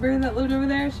German neighbor that lived over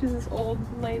there. She's this old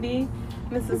lady,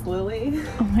 Mrs. Lily.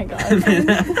 Oh my god.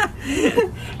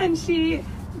 And she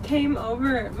came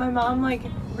over. My mom like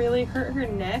really hurt her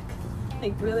neck,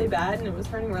 like really bad, and it was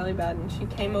hurting really bad. And she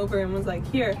came over and was like,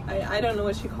 "Here." I don't know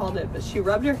what she called it, but she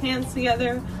rubbed her hands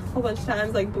together a whole bunch of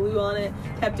times, like blew on it,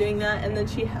 kept doing that, and then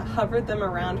she hovered them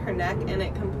around her neck, and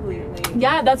it completely.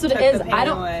 Yeah, that's what it took is. the pain I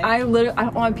don't. away. I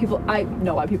don't want people. I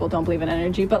know why people don't believe in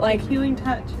energy, but like Healing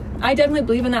touch. I definitely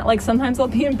believe in that. Like sometimes I'll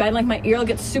be in bed, like my ear will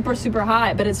get super super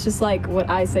high, but it's just like what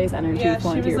I say is energy Yeah, she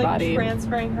flowing was through your like body.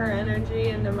 transferring her energy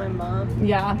into my mom,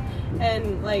 Yeah,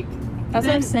 and like. that's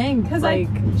what I'm saying. Because Like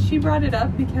she brought it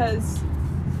up because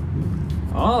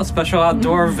Oh, special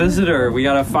outdoor visitor. We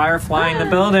got a firefly in the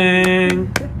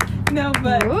building. no,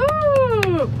 but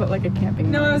ooh, put like a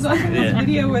camping. no, I was watching this Yeah.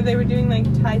 video where they were doing like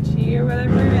Tai Chi or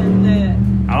whatever, and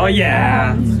the Oh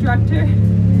yeah.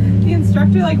 the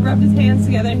instructor like rubbed his hands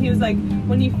together, and he was like,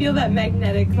 when you feel that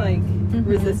magnetic like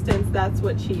resistance, that's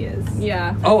what chi is.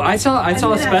 Yeah. Oh, I saw a And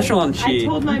then special on Chi. I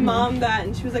told my mom that,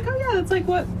 and she was like, "Oh yeah, that's like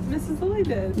what Mrs. Lily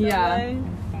did." Yeah.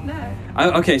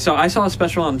 Okay, so I saw a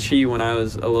special on Chi when I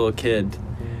was a little kid,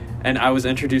 and I was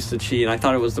introduced to Chi, and I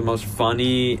thought it was the most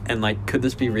funny and like, could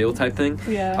this be real type thing?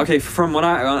 Yeah. Okay, from what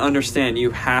I understand,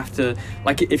 you have to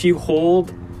like if you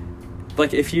hold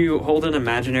an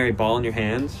imaginary ball in your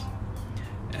hands,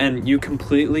 and you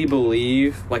completely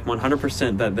believe like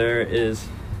 100% that there is.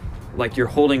 Like you're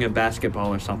holding a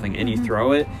basketball or something and you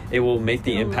throw it, it will make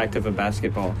the impact of a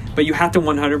basketball. But you have to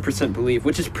 100% believe,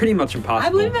 which is pretty much impossible. I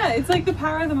believe that it's like the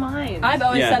power of the mind. I've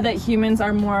always Yeah. said that humans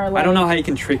are more like I don't know how you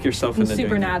can trick yourself into doing that.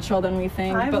 supernatural than we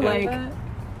think, I but feel like. that.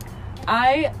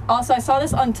 I saw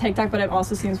this on TikTok, but I've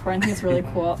also seen this before. I think it's really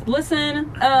cool. Listen,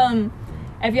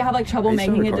 if you have like trouble Are you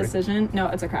still making a recording? decision, no,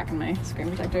 it's a crack in my screen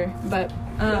protector. But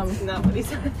That's not what he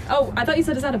said. oh, I thought you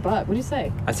said is that a bug? What'd you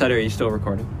say? I said, are you still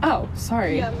recording? Oh,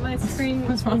 sorry. Yeah, my screen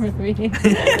What's wrong with me?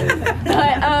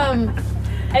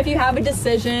 But if you have a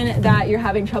decision that you're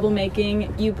having trouble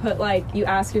making, you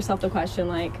ask yourself the question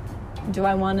like, do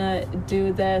I want to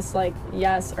do this, like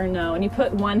yes or no? And you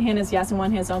put one hand as yes and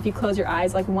one hand as no. If you close your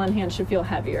eyes, like one hand should feel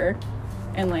heavier,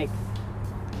 and like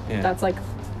Yeah. that's like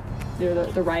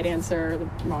the right answer or the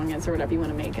wrong answer, whatever you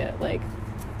want to make it. Like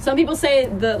some people say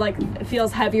it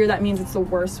feels heavier, that means it's the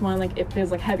worst one, like it feels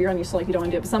like heavier on you, so like you don't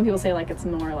want to do it. But some people say like it's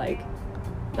more like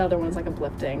the other one's like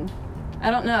uplifting.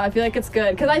 I don't know, I feel like it's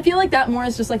good because I feel like that more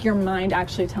is just like your mind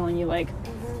actually telling you like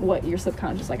what your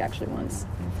subconscious like actually wants.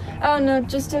 Oh no,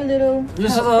 just a little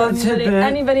Just a help little for tidbit.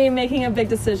 anybody making a big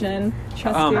decision.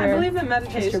 Trust I I your believe that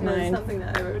meditation mind. is something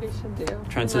that everybody should do.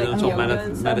 Transcendental yoga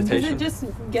and stuff, meditation. because it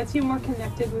just gets you more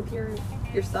connected with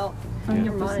yourself and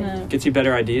your 100%. mind. Gets you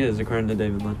better ideas, according to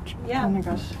David Lynch. Yeah. Oh my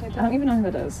gosh, I I don't even know who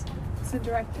that is. It's a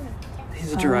director.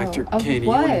 He's a director, of Katie.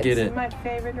 what? You wouldn't get He's it. my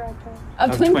favorite director.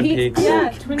 Of Twin Peaks. Yeah,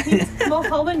 Twin Peaks.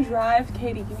 Mulholland Drive.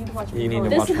 Katie, you need to watch You need to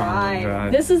This watch is- Mulholland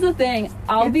Drive. This is the thing.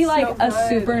 I'll be It's like so a good.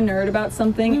 super nerd about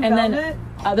something, Blue and then Velvet.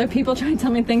 other people try and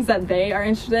tell me things that they are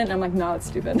interested in, and I'm like, no, it's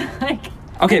stupid. Like,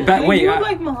 Okay, I but mean, wait. you would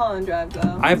like Mulholland Drive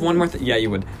though. I have one more. Yeah,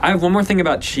 you would. I have one more thing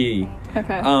about Chi.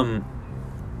 okay.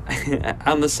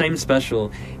 On the same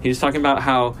special, he was talking about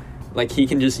how like he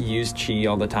can just use Chi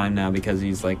all the time now because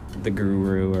he's like the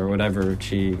guru or whatever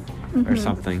Chi or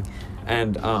something,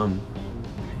 and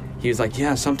he was like,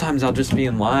 yeah, sometimes I'll just be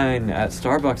in line at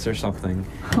Starbucks or something,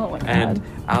 Oh my god. and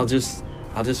I'll just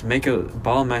make a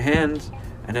ball in my hand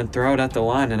and then throw it at the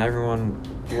line, and everyone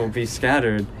will be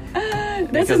scattered.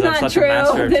 This because is I'm not such a true.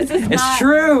 master. This is It's not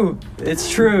true. It's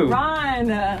true.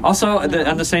 Ron. Also,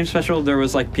 on the same special, there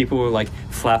was like people who like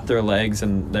flap their legs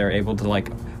and they're able to like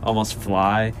almost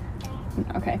fly.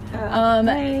 Okay.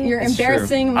 Hey. You're It's true.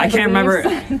 embarrassing my I can't remember.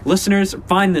 beliefs. Listeners,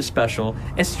 find this special.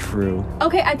 It's true.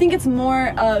 Okay, I think it's more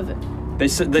of They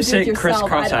say yourself.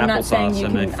 crisscross I'm not saying applesauce you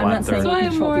and they can- I'm flap not their saying That's why you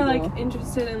I'm control more people. like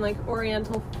interested in like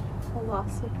Oriental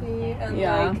philosophy and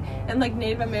Yeah. like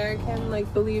Native American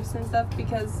like beliefs and stuff,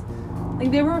 because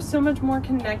like they were so much more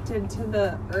connected to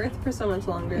the earth for so much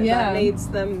longer. Yeah. That makes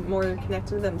them more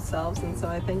connected to themselves, and so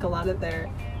I think a lot of their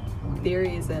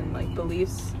theories and like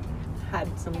beliefs had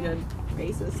some good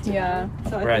basis to Yeah. them.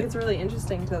 So I Right. think it's really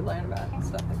interesting to learn about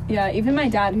stuff like that. Yeah, even my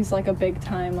dad, who's like a big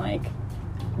time like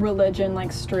religion,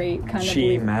 like straight kind of Chi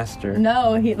believer. master.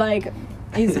 No,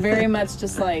 he's very much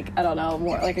just like, I don't know,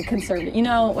 more like a conservative. You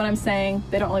know what I'm saying?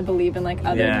 They don't really believe in like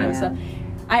other Yeah. kind of stuff.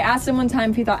 I asked him one time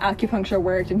if he thought acupuncture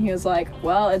worked, and he was like,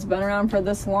 well, it's been around for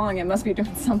this long, it must be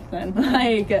doing something.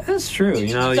 Like, That's true.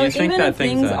 You know, so you think even that if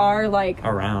things that are like,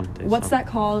 around. do what's something.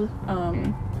 that called?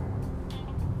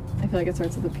 I feel like it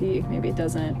starts with a P. Maybe it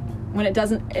doesn't. When it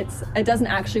doesn't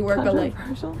actually work, but like,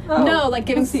 Controversial? no, like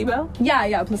giving placebo.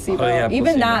 Yeah, placebo. Oh, yeah, Even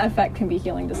placebo. that effect can be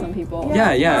healing to some people.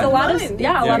 Yeah, yeah. So a lot Mind. of a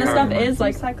Yeah, lot of power stuff mind. is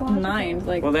like Psychological. mind.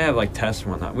 Like, Well, they have like tests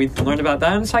and whatnot. We learned about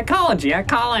that in psychology at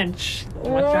college.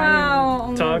 wow,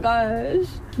 oh my Talk. gosh.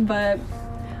 But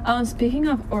speaking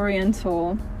of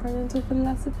Oriental, Oriental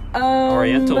philosophy.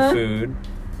 Oriental food.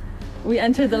 we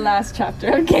entered the last chapter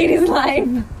of Katie's life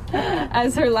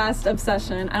as her last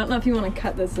obsession. I don't know if you want to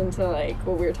cut this into like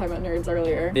what we were talking about nerds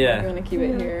earlier. Yeah. If you want to keep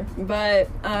it here. But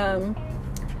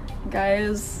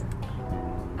guys,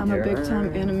 I'm a big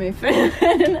time anime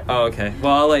fan. Oh, okay.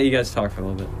 Well, I'll let you guys talk for a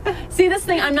little bit. See, this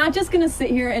thing, I'm not just gonna sit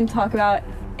here and talk about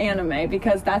anime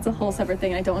because that's a whole separate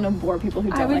thing. I don't want to bore people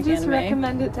who I don't would like just anime.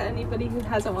 recommend it to anybody who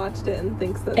hasn't watched it and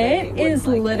thinks that they It would is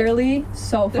like literally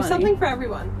so funny. There's something for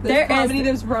everyone. There's There comedy, is.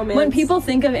 there's romance. When people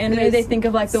think of anime, they There's- think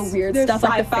of like the weird there's stuff,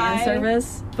 like the sci-fi. fan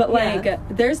service. But Yeah.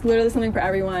 like, there's literally something for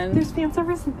everyone. there's fan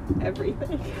service in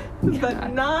everything, Yeah.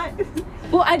 but not.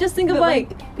 Well, I just think of But,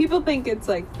 like, people think it's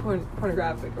like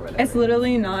pornographic or whatever. it's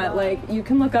literally not like you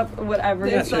can look up whatever.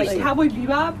 There's That's like just- Cowboy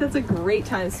Bebop. That's a great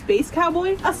time. Space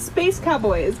Cowboy. A space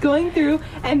cowboy is going through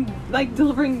and like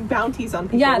delivering bounties on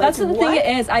people. Yeah, Like, that's what the what?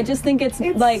 thing is. I just think it's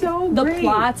It's like so the great.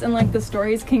 plots and like the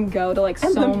stories can go to like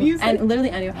And so the music. and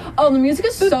literally anyway. Oh, the music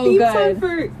is The so theme song good.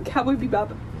 for Cowboy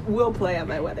Bebop will play at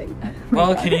my wedding. Well,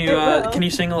 will. can you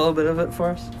sing a little bit of it for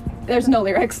us? There's no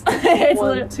lyrics. It's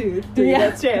One, lit- 2, 3, Yeah.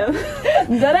 let's jam.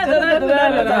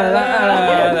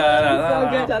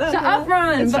 Shut up,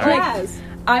 Ron. It's But alright. like, Jazz.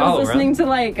 I was Oh, listening really? to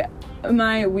like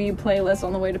my Weeb playlist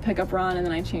on the way to pick up Ron, and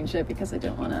then I changed it because I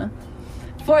didn't want to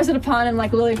force it upon him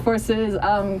like Lily forces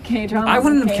K-dramas. I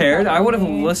wouldn't and have cared. K-pop I would have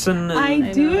on me. listened. And,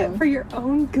 I do know. it for your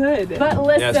own good. But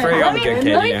listen, Yeah, it's very let me, good, let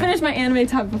Katie, me yeah. finish my anime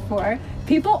talk before.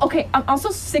 People, okay, I'm also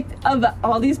sick of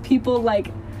all these people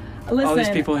like Listen. All these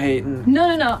people hating.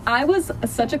 No. I was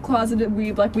such a closeted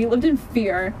weeb. Like, we lived in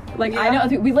fear. Like, I Yeah.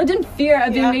 know we lived in fear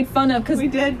of being Yeah. made fun of because We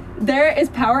did. there is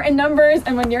power in numbers,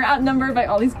 and when you're outnumbered by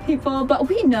all these people, but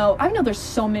I know there's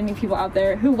so many people out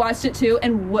there who watched it too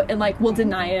and will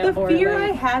deny it. The or fear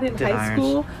like, I had in high Deniers.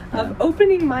 school of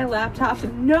opening my laptop,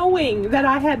 knowing that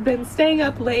I had been staying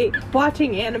up late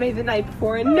watching anime the night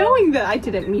before, and knowing that I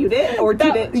didn't mute it or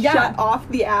didn't yeah. shut off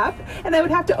the app, and I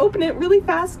would have to open it really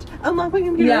fast, unlock my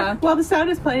computer Yeah. while the sound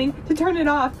is playing to turn it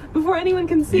off before anyone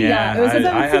can see. Yeah, it was because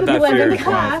I would sit had at that the front fear of the as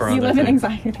well class. for you other live in things.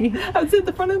 anxiety. I would sit at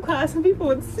the front of the class and people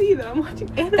would see that I'm watching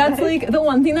anime. That's like the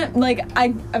one thing that like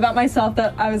I about myself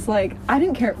that I was like, I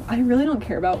didn't care. I really don't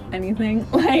care about anything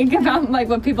like about like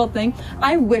what people think.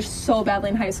 I wish so badly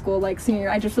in high school, like senior year,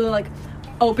 I just really like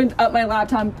opened up my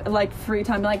laptop like free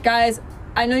time, like, guys,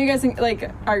 I know you guys think, like,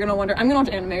 are gonna wonder. I'm gonna watch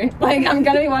anime. Like, I'm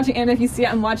gonna be watching anime. If you see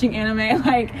it, I'm watching anime.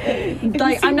 Like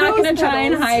see I'm not gonna rose try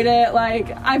and petals. hide it.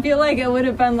 Like, I feel like it would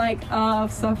have been like, oh,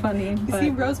 so funny. You But see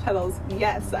Rose Petals?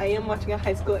 Yes, I am watching a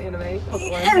high school anime. Pokemon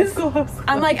Yes! High School Host.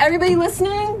 I'm like, everybody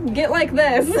listening, get like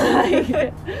this.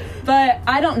 Like, but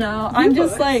I don't know. I'm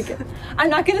just like, I'm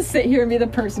not gonna sit here and be the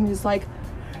person who's like,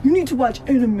 you need to watch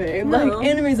anime. No. Like,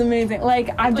 anime's amazing. Like,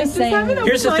 I'm Like, just have an saying. open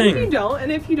Here's the mind if thing. you don't,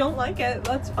 and if you don't like it,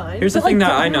 that's fine. Here's the But, thing like,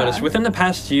 that I yeah. noticed. Within the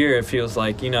past year, it feels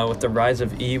like, you know, with the rise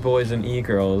of e-boys and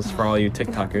e-girls, for all you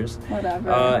TikTokers,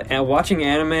 Whatever. and watching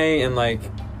anime and, like,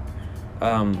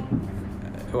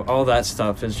 all that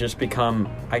stuff has just become,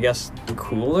 I guess,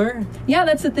 cooler. Yeah,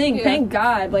 that's the thing. Yeah. Thank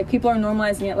God. Like, people are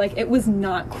normalizing it. Like, it was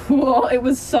not cool. It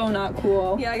was so not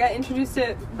cool. Yeah, I got introduced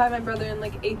to it by my brother in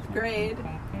like 8th grade,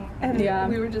 and Yeah.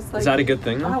 we were just like, Is that a good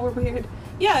thing, though? "Oh, we're weird."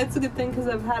 Yeah, it's a good thing because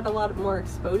I've had a lot more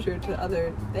exposure to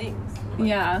other things.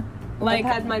 Yeah. Like,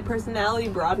 I've had my personality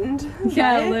broadened.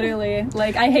 yeah, by it. literally.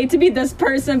 Like, I hate to be this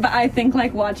person, but I think,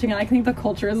 like, watching it, I think the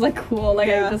culture is, like, cool. Like,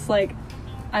 Yeah. I just, like,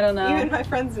 I don't know. Even my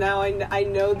friends now, I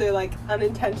know they're like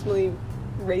unintentionally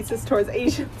racist towards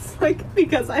Asians, like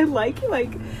because I like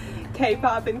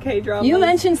K-pop and K-drama. You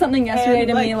mentioned something yesterday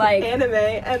to me, like, anime,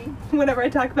 and whenever I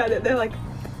talk about it, they're like,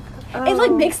 it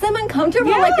like makes them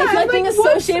uncomfortable. Like they Yeah, feel like being like, what's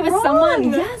associated with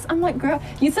someone. wrong? Yes, I'm like, girl.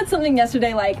 You said something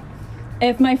yesterday, like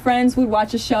if my friends would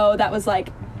watch a show that was like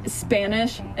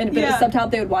Spanish and but Yeah. it's subtitled,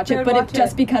 they would watch They it. would But watch if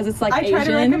just it. because it's like I try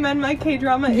to Asian, recommend my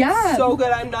K-drama. Yeah. It's so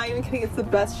good. I'm not even kidding. It's the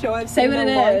best show I've Say seen what in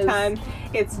a it long is. time.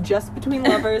 It's Just Between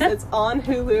Lovers. It's on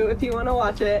Hulu if you want to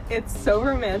watch it. It's so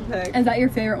romantic. is that your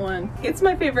favorite one? It's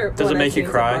my favorite. Does it one make I've you seen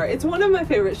so cry? far. It's one of my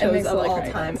favorite shows makes of Lily all cry,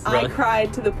 time. yes. I Really?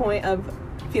 cried to the point of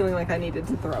feeling like I needed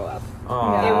to throw up.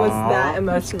 Aww, It was that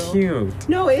emotional. That's cute.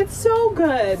 No, it's so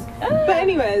good. But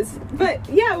anyways,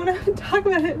 yeah, when I talk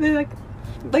about it, they're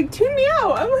like tune me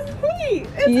out. I'm like, wait,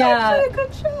 it's Yeah. actually a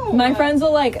good show. My friends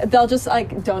will like, they'll just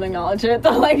like don't acknowledge it.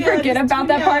 They'll like Yeah, forget just about tune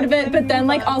that me part out of it. and But then move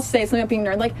like on. I'll say something about being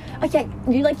nerd, like, oh yeah,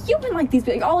 you've been like these,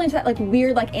 like, all into that like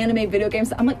weird like anime video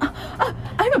games. I'm like,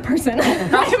 I'm a person. I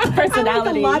have a I like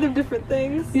personality. a lot of different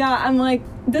things. Yeah, I'm like,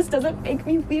 this doesn't make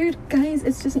me weird, guys.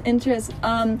 It's just an interest.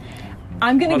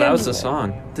 I'm gonna Oh, give that was the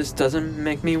song. This doesn't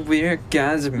make me weird,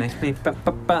 guys. It makes me God,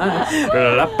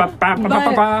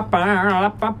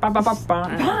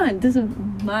 this is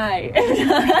my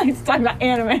it's talking about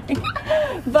anime.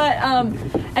 But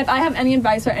if I have any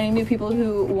advice for any new people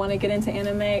who want to get into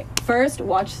anime, first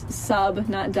watch sub,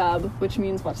 not dub, which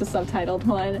means watch the subtitled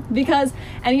one. Because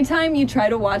anytime you try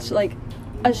to watch like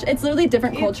it's literally a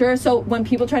different culture, so when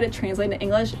people try to translate into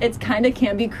English, it's kind of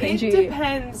can be cringy. It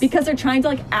depends. Because they're trying to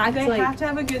like act they like have to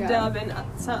have a good yeah. dub, and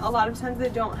a lot of times they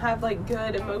don't have like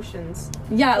good emotions.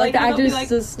 yeah, like the they'll be actors like,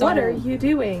 just what don't. are you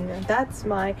doing? That's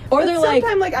my. Or But they're like-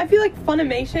 sometimes, like I feel like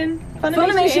Funimation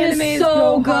Funimation is animes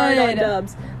so go hard on good.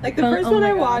 dubs. Like the Oh first one my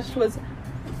I gosh. watched was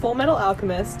Full Metal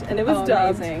Alchemist, and it was Oh,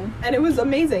 dubbed, amazing. and it was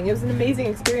amazing. It was an amazing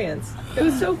experience. It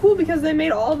was so cool because they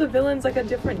made all the villains like a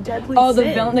different deadly. Oh, the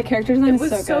sin. villain, the character design It is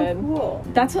was so good. cool.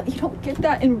 That's what you don't get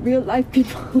that in real life,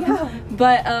 people. Yeah.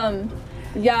 But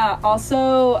yeah.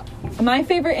 Also, my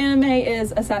favorite anime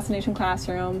is Assassination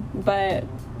Classroom, but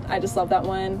I just love that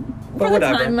one. But For the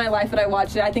whatever. time in my life that I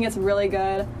watched it, I think it's really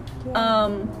good.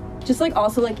 Just like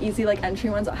also like easy like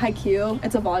entry ones. Haikyuu,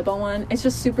 it's a volleyball one. It's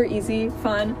just super easy,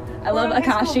 fun. I love on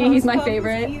High School Akashi. He's Host my Club was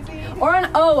favorite. easy. Or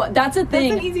on that's a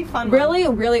thing. an easy fun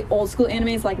one. Really old school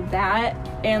animes like that,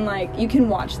 and like you can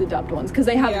watch the dubbed ones because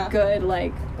they have Yeah. good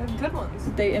like They're good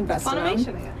ones. they invest in them. Funimation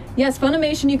again. Yes,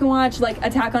 Funimation you can watch like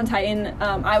Attack on Titan.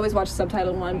 I always watch the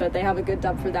subtitled one, but they have a good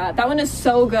dub for that. That one is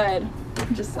so good.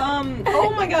 Just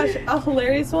oh my gosh, a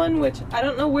hilarious one, which I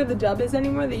don't know where the dub is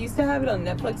anymore. They used to have it on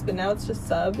Netflix, but now it's just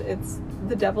sub. It's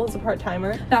The Devil is a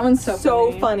Part-Timer. that one's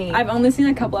so funny. I've only seen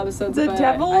a couple episodes. The but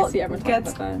devil I see everyone talking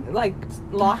gets about that. like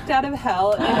locked out of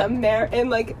hell in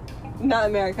like not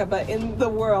America, but in the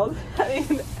world,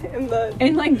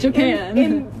 In like Japan.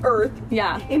 in Earth,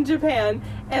 yeah. in Japan,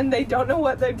 and they don't know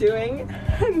what they're doing,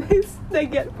 and they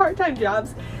get part-time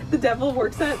jobs. The devil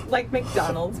works at like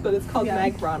McDonald's, but it's called Yeah.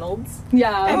 McRonald's.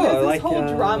 Yeah. And Oh, there's I this like, whole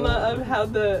drama of how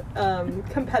the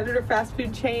competitor fast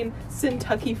food chain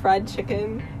Kentucky Fried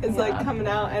Chicken is like Yeah. coming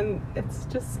out, and it's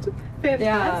just Yeah,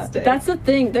 fantastic. that's the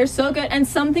thing. They're so good, and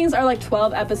some things are like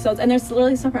 12 episodes, and there's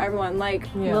literally stuff for everyone. Like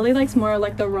Yeah. Lily likes more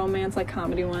like the romance, like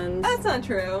comedy ones. That's not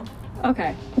true.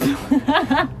 Okay.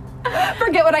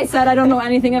 Forget what I said. I don't know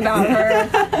anything about her.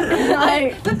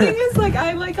 Like, The thing is, like,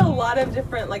 I like a lot of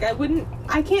different, like,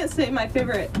 I can't say my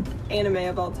favorite anime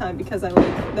of all time because I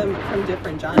like them from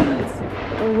different genres.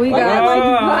 we Like, got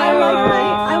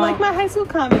I like my high school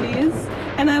comedies,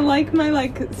 and I like my,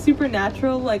 like,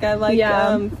 supernatural, like, I like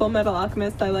Yeah. Full Metal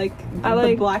Alchemist, I like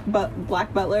like- the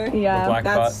Black Butler. yeah. Black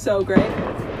That's Butt. so great.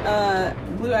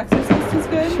 Blue Exorcist is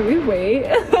good. Should we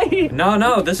wait?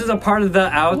 No, this is a part of the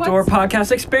outdoor What's-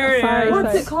 podcast experience. Sorry.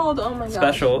 What's it called? Oh my gosh.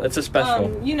 Special. It's a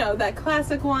special. You know, that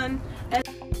classic one. And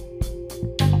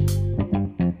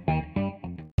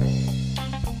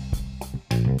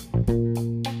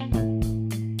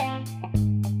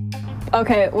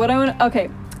Okay,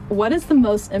 what is the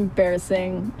most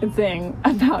embarrassing thing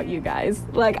about you guys?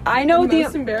 Like, I know the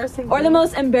most embarrassing or the thing.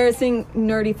 most embarrassing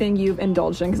nerdy thing you've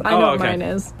indulged in, because I know what okay. mine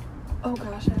is. Oh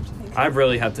gosh, I have to think. I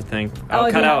really have to think. I'll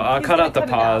Oh, cut yeah. out. I'll He's cut gonna out the cut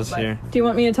it out, pause but- here. Do you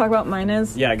want me to talk about mine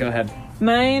is? Yeah, go ahead.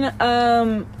 Mine,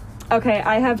 okay,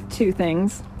 I have two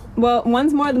things. Well,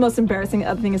 one's more the most embarrassing, the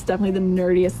other thing is definitely the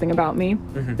nerdiest thing about me.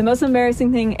 Mm-hmm. The most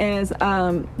embarrassing thing is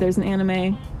there's an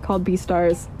anime called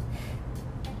Beastars.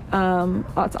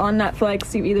 It's on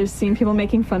Netflix. You've either seen people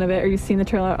making fun of it or you've seen the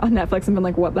trailer on Netflix and been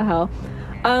like, what the hell?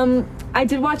 I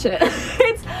did watch it.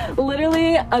 It's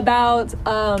literally about,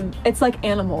 it's like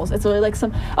animals. It's literally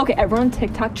like okay, everyone on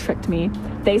TikTok tricked me.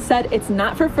 They said it's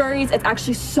not for furries. It's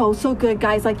actually so good,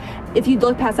 guys. Like, if you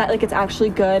look past that, like, it's actually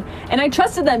good. And I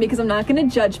trusted them because I'm not going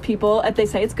to judge people if they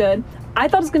say it's good. I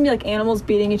thought it was going to be like animals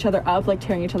beating each other up, like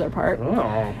tearing each other apart.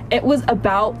 Oh. It was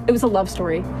a love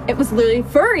story. It was literally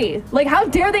furry. Like, how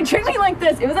dare they trick me like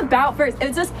this? It was about furries. It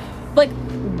was just like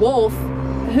wolf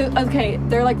who, okay,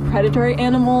 they're like predatory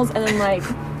animals, and then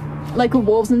like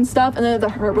wolves and stuff, and then the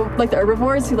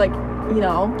herbivores who, like, you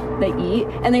know, they eat,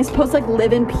 and they're supposed to like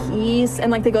live in peace, and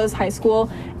like they go to high school,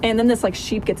 and then this like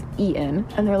sheep gets eaten,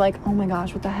 and they're like, oh my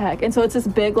gosh, what the heck? And so it's this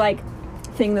big like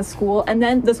thing in the school, and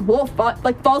then this wolf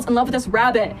falls in love with this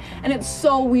rabbit, and it's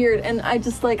so weird. And I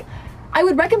just like, I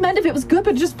would recommend if it was good,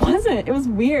 but it just wasn't. It was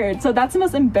weird. So that's the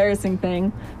most embarrassing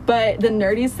thing. But the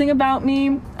nerdiest thing about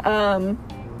me,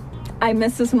 I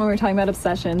missed this when we were talking about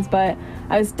obsessions, but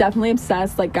I was definitely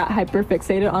obsessed, like got hyper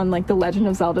fixated on like the Legend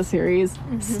of Zelda series.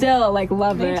 Still like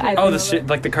love Me it. too. I Oh, love it.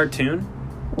 like the cartoon?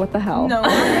 What the hell? No,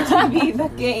 not the TV, the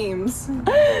games.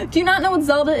 Do you not know what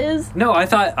Zelda is? No, I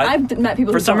thought. I've met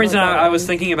people For who some don't know reason, what Zelda I was is.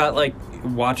 thinking about like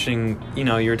watching. You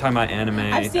know, you were talking about anime.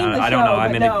 I've seen the I show, don't know. but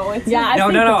I mean, no, it's Yeah, no.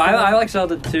 think it's I like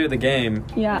Zelda 2, the game.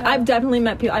 Yeah, Yeah. I've definitely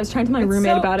met people. I was trying to tell my It's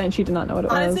roommate so- about it, and she did not know what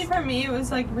it honestly, was. for me, it was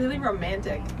like really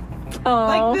romantic. Oh,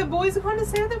 Like the boys want to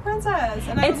save the princess,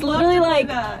 and I it's would love literally to like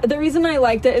play that. the reason I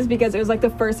liked it is because it was like the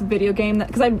first video game that,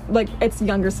 because I like, it's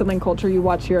younger sibling culture. You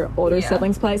watch your older Yeah.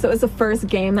 siblings play, so it was the first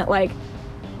game that like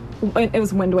it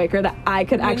was Wind Waker that I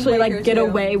could Wind actually Waker like get too.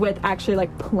 away with actually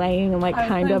like playing and like I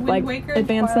kind played of Wind like Waker and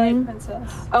advancing. Twilight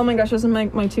Princess. Oh my gosh, those are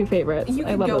my two favorites. You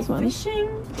I could love go those ones. fishing.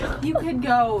 You could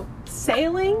go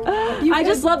sailing. I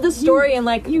just love the story and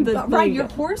like You the ride your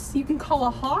horse. You can call a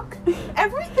hawk.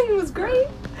 Everything was great.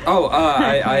 Oh,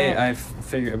 I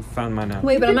found mine out.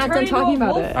 Wait, but You I'm could not turn done talking into a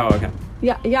about wolf. it. Oh, okay.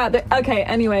 Yeah. Okay.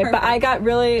 Anyway, but I got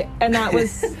really, and that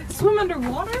was. Swim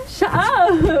underwater. Shut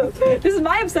up! This is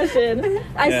my obsession.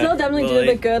 I Yeah, still definitely do Lily.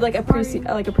 the good like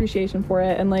appreciation for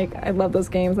it, and like I love those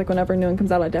games. Like whenever new one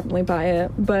comes out, I definitely buy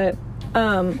it. But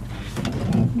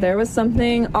there was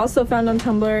something also found on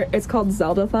Tumblr. It's called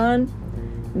Zeldathon.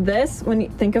 This, when you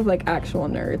think of like actual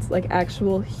nerds, like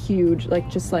actual huge, like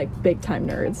just like big time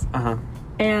nerds,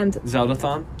 and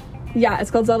Zeldathon. yeah, it's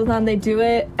called Zeldathon. They do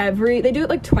it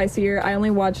like twice a year. I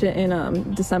only watch it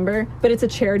in December, but it's a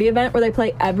charity event where they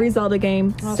play every Zelda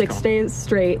game 6 cool. days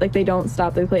straight. Like they don't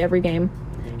stop. They play every game,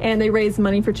 and they raise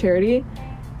money for charity.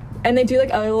 And they do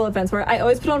like other little events where I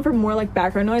always put on for more like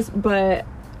background noise, but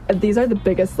these are the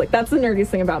biggest. Like that's the nerdiest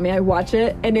thing about me. I watch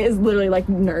it, and it is literally like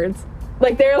nerds.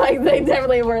 Like they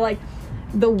definitely were like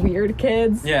the weird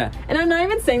kids. Yeah. And I'm not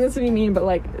even saying this to be mean, but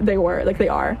like they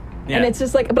are. Yeah. And it's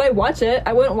just like, but I watch it.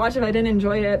 I wouldn't watch it if I didn't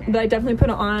enjoy it, but I definitely put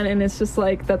it on, and it's just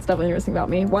like, that's definitely interesting about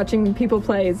me. Watching people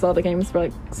play Zelda games for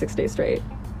like 6 days straight.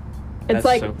 It's That's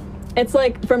like, so- it's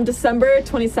like from December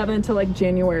 27th to like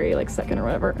January like 2nd or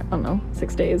whatever. I don't know,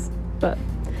 6 days. But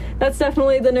that's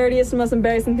definitely the nerdiest and most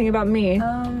embarrassing thing about me.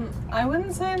 I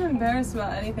wouldn't say I'm embarrassed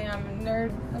about anything I'm a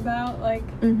nerd about. Like,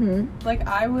 like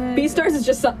I would. Beastars is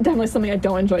just definitely something I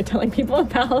don't enjoy telling people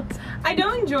about. I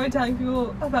don't enjoy telling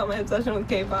people about my obsession with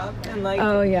K-pop and like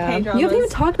Oh yeah, K-dramas. you haven't even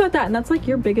talked about that, and that's like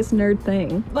your biggest nerd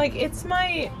thing. Like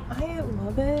I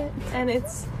love it, and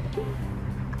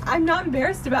I'm not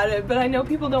embarrassed about it, but I know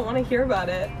people don't want to hear about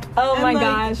it. Oh And, my like,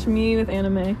 gosh, me with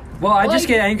anime. Well, I just Like-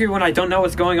 get angry when I don't know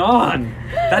what's going on.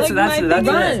 That's Like, my that's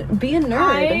thing it. Fun, be a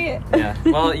nerd. Yeah.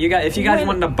 Well, if you guys When-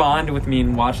 wanted to bond with me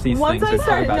and watch these Once things I or talk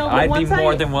started- about no, it, but I'd be once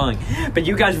more I- than willing. But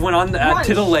you guys went on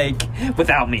to the lake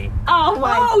without me. Oh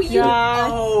my god.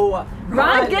 Oh,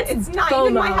 Ron gets it's not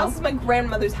even my FOMO. house; it's my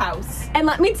grandmother's house, And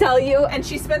let me tell you, and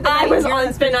she spent the I night was here on and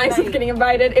Thin spent the Ice with night. getting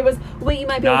invited. It was, wait, you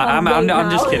might be No, on I'm date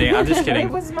just now. kidding. I'm just It kidding.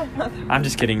 was my mother. I'm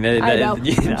just kidding. I know. I'm trying to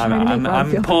make Ron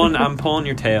I'm feel pulling. better. I'm pulling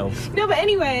your tails. No, but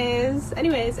anyways.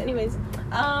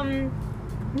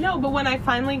 No, but when I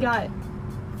finally got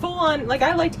full on, like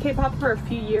I liked K-pop for a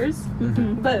few years,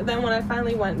 but then when I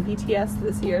finally went BTS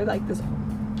this year, like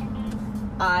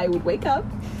I would wake up,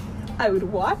 I would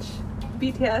watch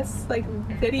BTS like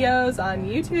videos on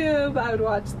YouTube, I would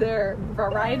watch their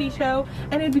variety show,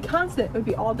 and it'd be constant. It would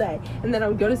be all day, and then I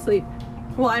would go to sleep.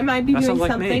 Well, I might be That doing sounds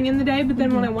like something me. in the day, but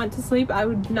then when I went to sleep, I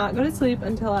would not go to sleep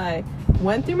until I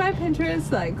went through my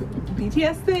Pinterest, like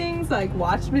BTS things, like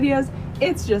watched videos.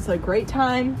 It's just a great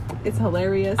time. It's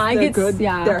hilarious. I They're get- good.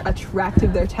 yeah. They're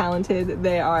attractive. They're talented.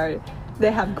 They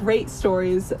have great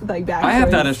stories, like backstories. I have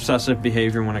that obsessive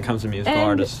behavior when it comes to musical And-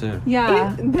 artists too.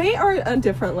 Yeah. They are a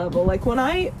different level. Like when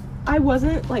I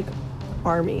wasn't like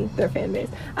ARMY, their fan base.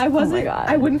 I wasn't. God.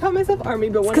 I wouldn't call myself ARMY,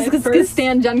 but when I Because first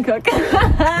Stan Jungkook.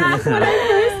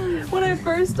 when I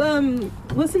first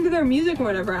listened to their music or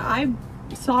whatever, I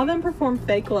saw them perform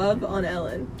Fake Love on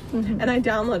Ellen, and I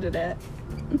downloaded it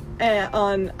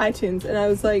on iTunes, and I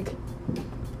was like,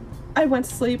 I went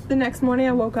to sleep. The next morning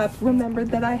I woke up, remembered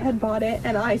that I had bought it,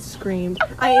 and I screamed.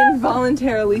 I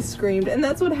involuntarily screamed, and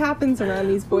that's what happens around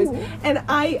these boys. And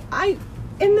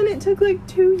and then it took like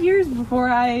 2 years before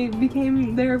I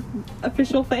became their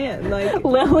official fan. Like,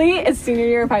 Lily is senior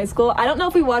year of high school. I don't know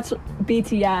if we watched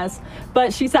BTS,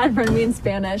 but she sat in front of me in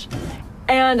Spanish.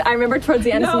 And I remember towards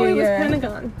the end of no, senior it was year.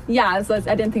 Pentagon. Yeah, so I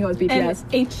didn't think it was BTS.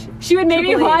 And She would make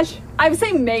me Triple H. watch. I would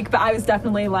say make, but I was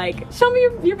definitely like, show me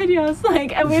your videos,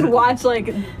 like, and we'd watch like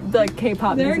the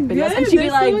K-pop They're music videos, good. and she'd They're be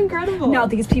so like, incredible. "No,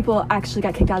 these people actually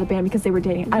got kicked out of the band because they were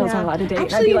dating. Idols aren't allowed to date." And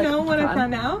I'd Actually, be you like, know "Oh, what I God."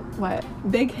 found out?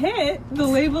 What? Big Hit, the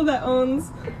label that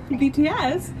owns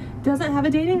BTS, doesn't have a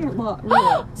dating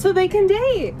rule, so they can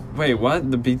date. Wait, what?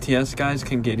 The BTS guys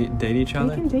can date each They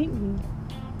other? can date me.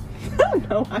 I don't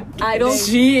know. I'm kidding. Idols-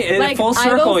 See, it's Like, full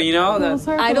circle, idols- you know. Full That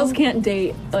circle. Idols can't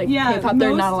date like Yeah, K-pop. They're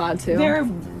most- not allowed to.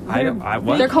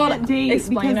 what? They're called- can't date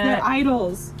explain because they're it.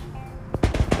 idols.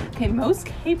 Okay, most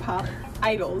K-pop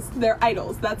idols, they're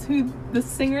idols. That's who the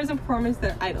singers and performers.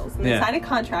 They're idols, and they Yeah. sign a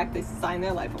contract. They sign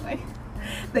their life away.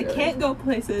 They can't go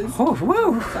places. Oh,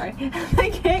 woo. Sorry, they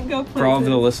can't go places. For all of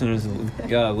the listeners,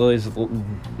 Lily's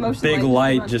Motion big light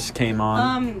light on. just came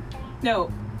on. No,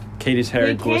 Katie's hair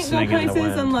they can't go glistening in the places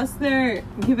wind. unless they're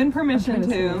given I'm permission trying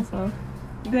to see to. myself.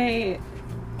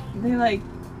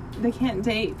 They can't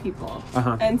date people.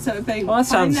 Uh-huh. And so if they Well, that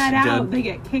find sounds that out, good. they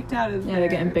get kicked out of Yeah, their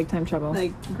they get in big time trouble.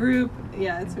 like group.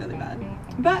 Yeah, it's really bad.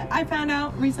 But I found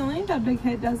out recently that Big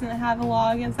Hit doesn't have a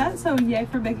law against that. So yay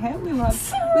for Big Hit. We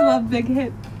love Big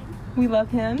Hit. We love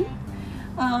him.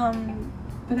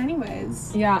 But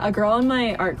anyways. Yeah, a girl in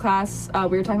my art class,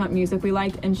 we were talking about music we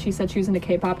liked, and she said she was into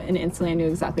K-pop, and instantly I knew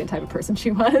exactly the type of person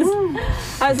she was.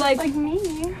 I was like, Like me.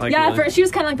 Like yeah, Lily. first she was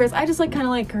kind of like this. I just like kind of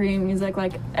like Korean music,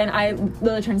 like, and I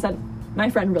literally turned and said, my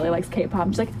friend really likes K-pop.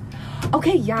 She's like,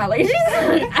 okay, yeah, like,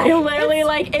 I literally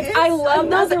like it's. I love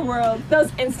another world. those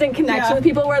instant connections Yeah. with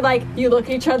people where like you look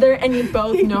at each other and you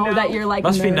both know know. that you're like.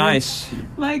 Must be nerds. nice.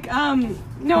 Like,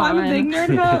 no, I'm a Fun. big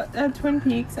nerd about Twin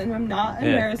Peaks, and I'm not Yeah.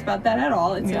 embarrassed about that at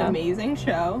all. It's Yeah. an amazing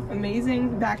show,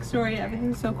 amazing backstory,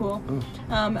 everything's so cool.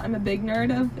 I'm a big nerd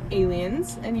of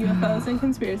aliens and UFOs and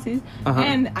conspiracies, Uh-huh.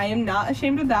 and I am not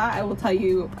ashamed of that. I will tell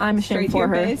you I'm ashamed straight to for your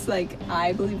her. face, like,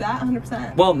 I believe that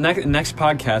 100%. Well, next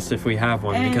podcast, if we have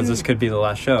one, because And- this could be the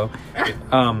last show.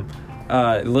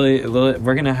 Lily,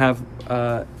 we're gonna have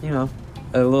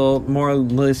a little more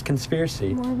Lily's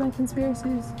conspiracy. More of my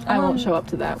conspiracies. I won't show up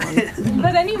to that one.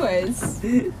 But anyways,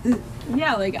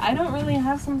 Yeah, like I don't really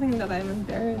have something that I'm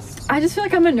embarrassed. I just feel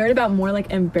like I'm a nerd about more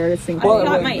like embarrassing Well, I've things.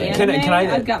 got my can anime.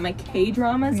 I- I've got my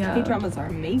K-dramas. Yeah. K-dramas are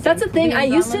amazing. That's the thing. I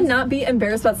Korean used to dramas. not be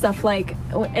embarrassed about stuff like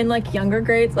in like younger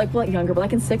grades, like well, not younger, but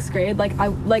like in 6th grade.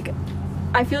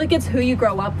 I feel like it's who you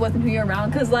grow up with and who you're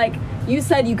around. Because like you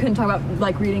said, you couldn't talk about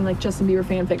like reading like Justin Bieber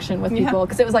fan fiction with people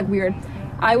because it was like weird.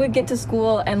 I would get to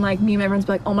school and like me and my friends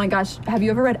would be like, oh my gosh, have you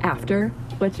ever read After?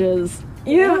 Which is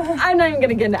I'm not even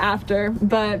gonna get into After,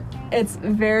 but it's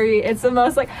the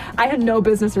most like I had no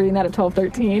business reading that at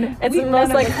 12-13. It's the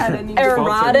most like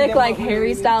erotic like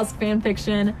Harry Styles fan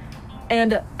fiction,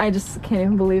 and I just can't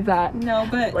even believe that. No,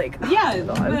 but Like, yeah,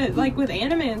 God. but like with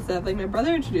anime and stuff, like my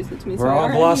brother introduced it to me. We're all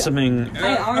blossoming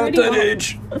I at already that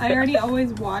age. I already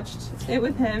always watched it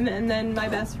with him, and then my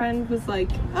best friend was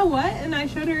like, "Oh, what?" And I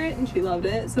showed her it, and she loved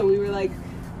it. So we were like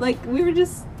we were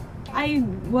just. I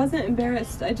wasn't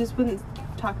embarrassed. I just wouldn't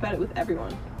talk about it with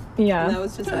everyone. And that Yeah,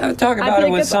 was just. Talk I about feel it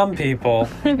like with it's- some people.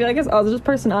 I feel like it's also just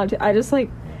personality. I just like,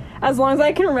 as long as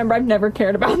I can remember, I've never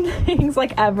cared about things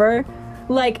like ever.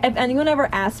 Like if anyone ever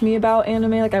asked me about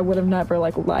anime, like I would have never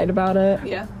like lied about it.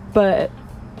 Yeah. But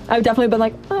I've definitely been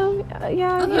like, oh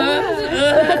yeah.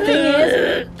 The thing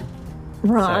is,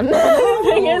 Ron. The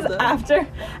thing is,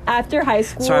 after high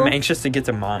school. So I'm anxious to get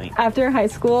to mine. After high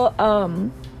school,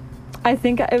 I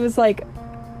think it was like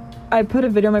I put a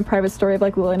video in my private story of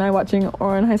like Lily and I watching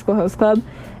Ouran High School Host Club,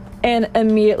 and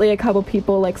immediately a couple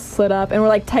people like slid up and were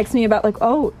like texting me about like,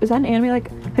 oh, is that an anime?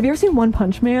 Like, have you ever seen One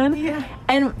Punch Man? Yeah.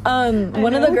 And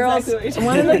one of the know girls, exactly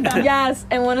what you're talking about.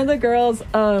 and one of the girls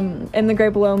in the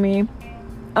grade below me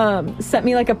sent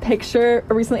me like a picture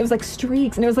recently. It was like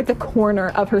streaks, and it was like the corner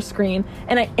of her screen,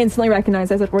 and I instantly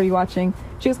recognized. I said, "What are you watching?"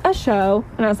 She goes, "A show,"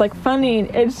 and I was like, "Funny."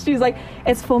 And she was like,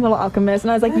 "It's Full Metal Alchemist,"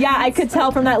 and I was like, "Yeah, I could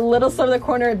tell from that little side of the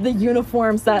corner the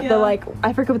uniforms that the Yeah. like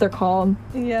I forget what they're called,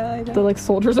 Yeah, I know. the like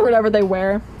soldiers or whatever they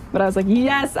wear." But I was like,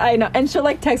 "Yes, I know." And she'll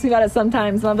like text me about it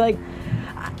sometimes, and I'm like,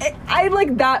 I'm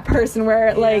like that person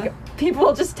where like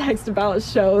people just text about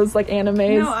shows like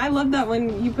animes. No, I love that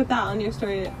when you put that on your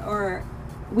story, or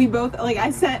we both like I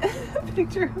sent a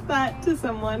picture of that to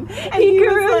someone, and he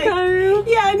was like,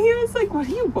 yeah, and he was like, "What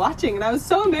are you watching?" And I was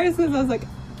so embarrassed because I was like,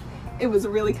 it was a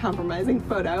really compromising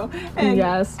photo, and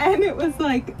and it was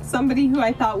like somebody who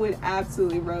I thought would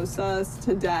absolutely roast us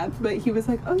to death, but he was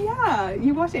like, "Oh yeah,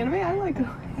 you watch anime? I like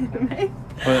anime."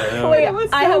 Wait, It was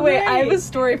so I have great. a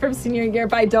story from senior year,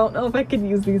 but I don't know if I can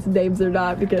use these names or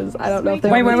not because I don't know if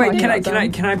they Wait, want me wait. talking Can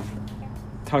about them. I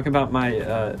talk about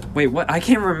my wait, what? I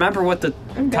can't remember what the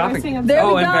topic. Embarrassing obsession. There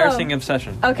we go. Embarrassing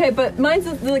obsession. Okay, but mine's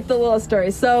like the little story.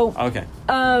 So, Okay.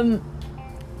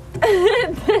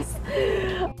 this.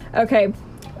 Okay,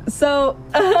 so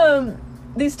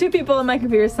these two people in my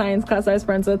computer science class I was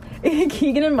friends with,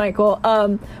 Keegan and Michael.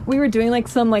 We were doing like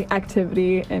some like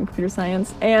activity in computer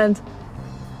science, and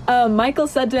Michael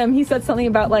said to him, he said something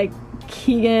about like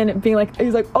Keegan being like,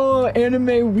 he's like, oh, anime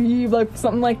weeb, like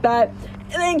something like that,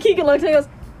 and then Keegan looked at me and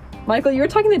goes, Michael, you were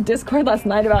talking to Discord last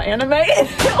night about anime.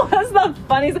 It was the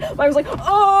funniest. I was like,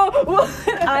 oh,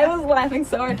 I was laughing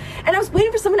so hard. And I was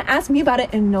waiting for someone to ask me about it,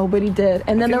 and nobody did.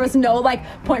 And then there was no, like,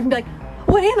 point for me, like,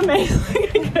 what anime?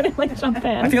 Like, I couldn't, like, jump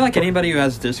in. I feel like anybody who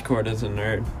has Discord is a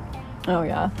nerd. Oh,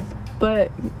 yeah.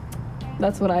 But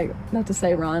that's what I have to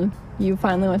say, Ron. You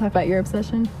finally want to talk about your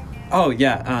obsession? Oh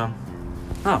yeah.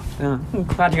 I'm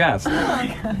glad you asked.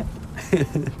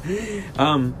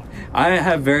 I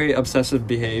have very obsessive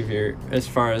behavior as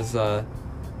far as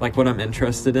like what I'm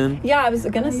interested in. Yeah, I was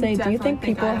gonna say, do you think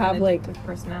people have, like...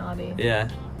 personality? Yeah,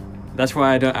 that's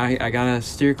why I gotta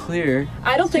steer clear.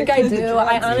 I don't think I do.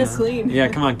 I honestly... Yeah,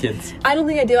 come on, kids. I don't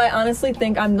think I do. I honestly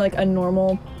think I'm like a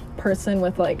normal person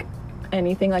with like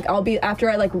anything. Like I'll be, after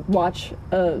I like watch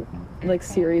a like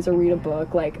series or read a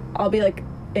book, like I'll be like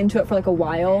into it for like a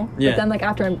while. Yeah. But then like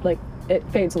after I'm like, it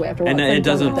fades away after a while. And It's, like, it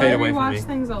doesn't done. fade away from I me. rewatch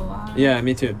things a lot. Yeah,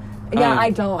 me too. Yeah, I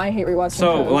don't. I hate rewatching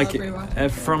So shows. like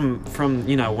rewatching. from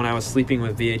you know when I was sleeping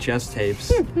with VHS tapes,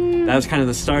 that was kind of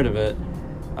the start of it.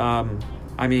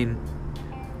 I mean,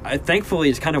 thankfully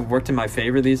it's kind of worked in my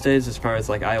favor these days as far as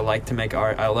like I like to make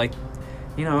art. I like,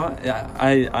 you know,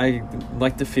 I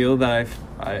like to feel that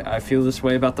I feel this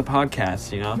way about the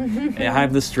podcast. You know, I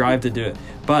have this drive to do it.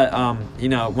 But you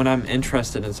know, when I'm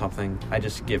interested in something, I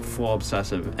just get full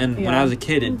obsessive. And when I was a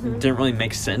kid, it didn't really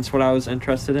make sense what I was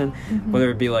interested in, whether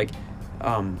it be like.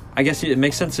 I guess it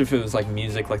makes sense if it was like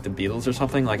music, like the Beatles or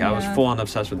something. Like I was full on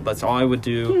obsessed with. That's all I would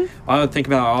do. All I would think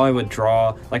about. All I would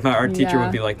draw. Like my art teacher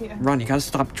would be like, "Ron, you gotta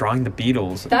stop drawing the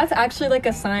Beatles." That's actually like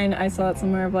a sign. I saw it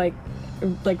somewhere of like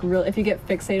real. If you get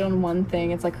fixated on one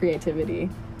thing, it's like creativity.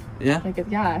 Yeah,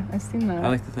 Yeah, I've seen that. I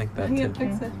like to think that You too. get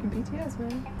fixated from BTS,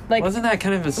 man. Like, Wasn't that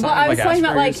kind of a sign well, I of was like talking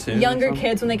about like Asperger's too or younger something?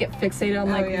 kids when they get fixated on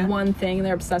like yeah. one thing and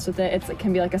they're obsessed with it. It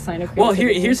can be like a sign of Well,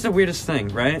 creativity. here's the weirdest thing,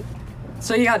 right?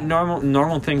 So you got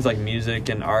normal things like music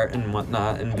and art and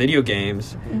whatnot and video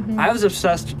games. Mm-hmm. I was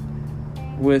obsessed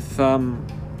with a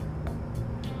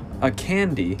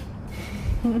candy,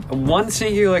 one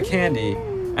singular candy,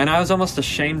 and I was almost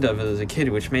ashamed of it as a kid,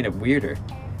 which made it weirder.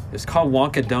 It's called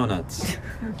Wonka Donuts.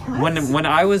 When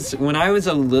I was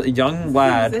a young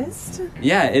lad, Exist?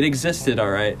 yeah, it existed, all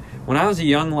right. When I was a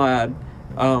young lad,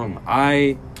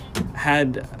 I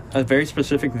had a very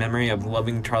specific memory of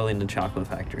loving Charlie and the Chocolate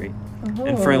Factory.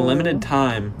 And for a limited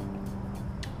time,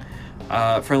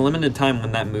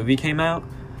 when that movie came out,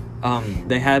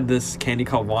 they had this candy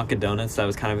called Wonka Donuts that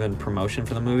was kind of in promotion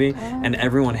for the movie, and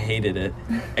everyone hated it,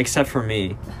 except for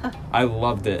me. I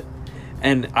loved it.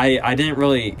 And I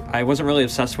wasn't really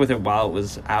obsessed with it while it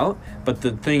was out, but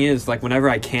the thing is, like, whenever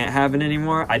I can't have it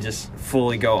anymore, I just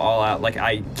fully go all out. Like,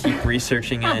 I keep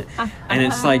researching it, and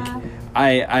it's like,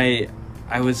 I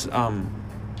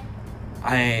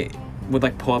would,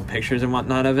 like, pull up pictures and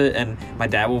whatnot of it, and my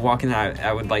dad would walk in, and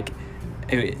I would, like,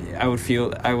 I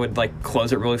would like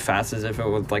close it really fast as if it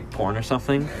was like porn or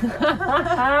something.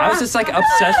 I was just like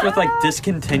obsessed with like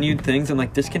discontinued things and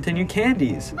like discontinued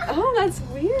candies. Oh, that's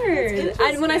weird.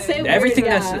 When I say weird, Everything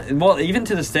yeah. that's, well, even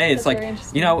to this day, it's That's very like,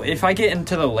 interesting. you know, if I get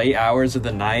into the late hours of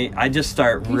the night, I just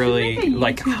start should really make a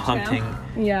like YouTube hunting. channel.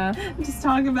 Yeah. Just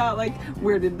talk about like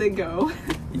where did they go?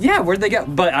 Yeah, where'd they go?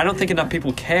 But I don't think enough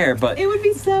people care. But It would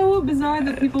be so bizarre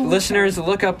that people would listeners,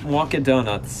 look up Wonka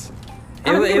Donuts.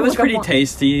 I'm gonna It was look up pretty Won-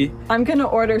 tasty. I'm gonna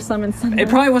order some and send It them.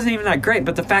 probably wasn't even that great,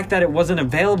 but the fact that it wasn't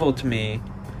available to me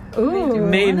Ooh.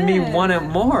 made me want it. want it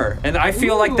more. And I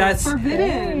feel like Ooh, that's,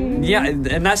 forbidden. yeah,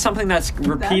 and that's something that's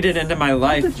repeated That's- into my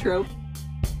life. That's a trope.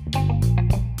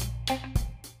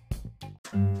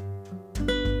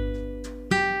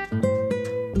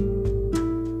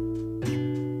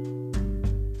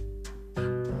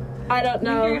 I don't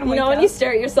know. You're gonna You know, wake when you up.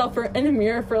 stare at yourself in a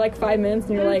mirror for like 5 minutes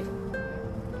and you're like,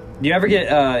 You ever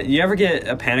get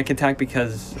a panic attack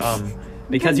because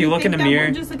you look in the think that mirror?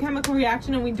 We're just a chemical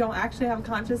reaction and we don't actually have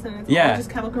conscious and it's Yeah. all just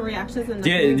chemical reactions. And Do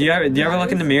you ever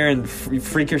look in the mirror and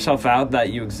freak yourself out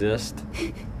that you exist?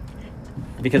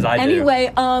 Because I do.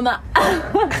 anyway,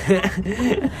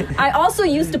 I also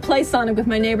used to play Sonic with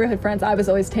my neighborhood friends. I was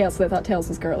always Tails, so they thought Tails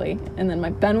was girly. And then my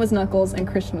Ben was Knuckles and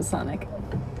Christian was Sonic.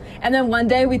 And then one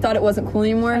day we thought it wasn't cool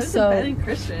anymore, Shout out to so Ben and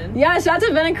Christian. yeah, shout out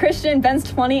to Ben and Christian. Ben's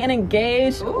 20 and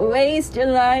engaged. Ooh. Waste your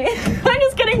life. I'm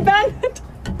just kidding, Ben. It's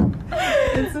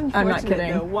I'm not unfortunate,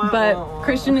 kidding. though. Wow, But wow, wow.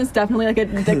 Christian is definitely like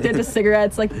addicted to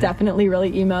cigarettes, like definitely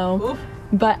really emo. Oof.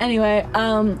 But anyway,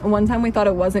 one time we thought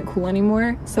it wasn't cool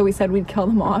anymore, so we said we'd kill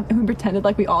them off, and we pretended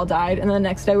like we all died. And then the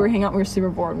next day we were hanging out, and we were super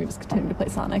bored, and we just continued to play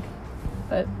Sonic.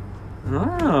 But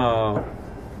Oh.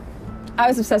 I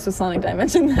was obsessed with Sonic. Did I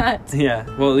mention that? Yeah.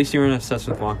 Well, at least you weren't obsessed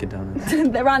with Wonka Donuts.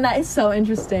 Ron, that is so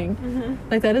interesting.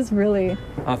 Like that is really.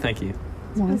 Oh, thank you.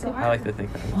 I like to think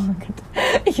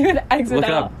that. You would exit Look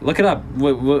it out. up. Look it up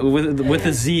with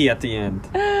a Z at the end.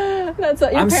 That's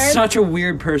what your I'm parents. such a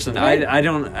weird person.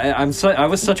 I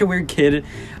was such a weird kid.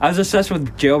 I was obsessed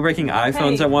with jailbreaking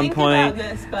iPhones Hey, at one think point. about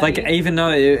this, Like, buddy. even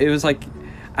though it was like,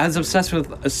 I was obsessed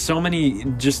with so many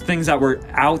just things that were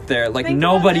out there, like Think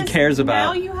about nobody this. cares Now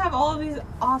about. you have all of these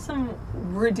awesome,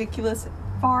 ridiculous,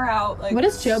 far out like What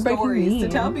does jailbreaking stories to mean?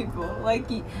 tell people. Like,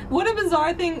 what a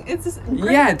bizarre thing! It's just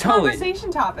great Yeah, totally.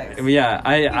 conversation topics. Yeah,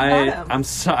 got 'em.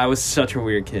 I was such a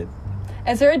weird kid.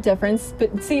 Is there a difference?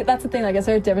 But see, that's the thing. Like, is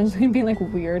there a difference between being like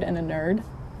weird and a nerd,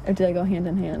 or do they go hand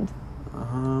in hand?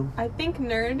 I think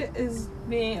nerd is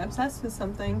being obsessed with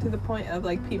something to the point of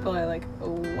like people are like,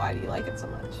 oh, why do you like it so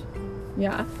much?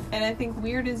 Yeah, And I think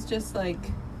weird is just like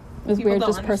is people weird don't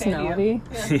just understand personality?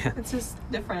 You. Yeah. It's just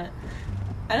different.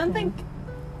 I don't think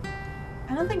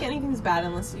anything's bad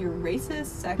unless you're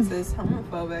racist, sexist,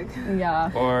 homophobic.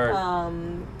 Yeah. Or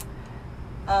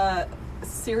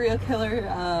Serial killer.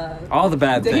 all the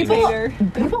bad things. Dictator.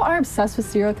 People are obsessed with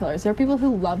serial killers. There are people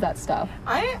who love that stuff.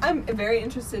 I'm very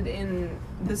interested in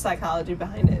the psychology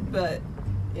behind it, but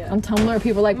yeah. On Tumblr,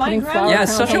 people like My putting grandma- flower Yeah,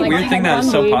 it's crowns such a on, like, weird thing that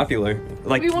is so Bundy. popular.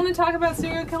 Like, We want to talk about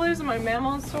serial killers and my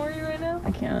mammal story right now.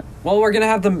 I can't. well, we're gonna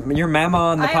have your mama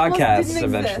on the I almost podcast didn't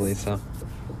eventually. exist. So,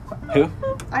 who?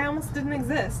 I almost didn't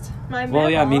exist. My Well,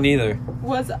 yeah, me mamma neither.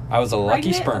 Was I was a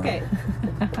lucky pregnant- sperm.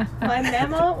 Okay. My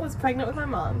mama was pregnant with my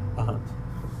mom, Uh-huh.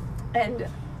 and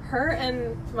her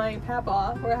and my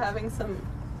papa were having some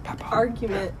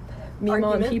argument. Mimo and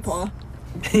arguments. people.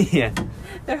 Yeah.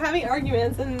 They're having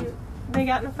arguments, and they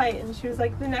got in a fight. And she was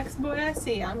like, "The next boy I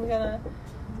see, I'm gonna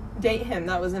date him.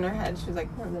 That was in her head. She was like,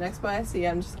 well, the next boy I see,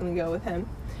 I'm just gonna go with him.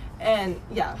 And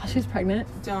yeah, She's pregnant.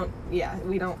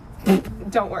 We don't.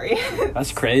 Don't worry.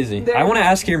 That's crazy. There- I want to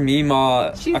ask your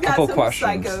Mima She's a got couple some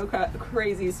questions. psycho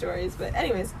crazy stories, but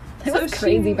anyways, It was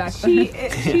crazy back then.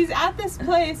 She's at this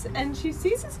place and she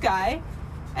sees this guy,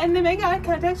 and they make eye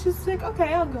contact. She's like,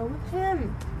 okay, I'll go with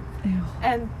him. Ew.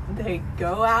 And they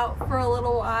go out for a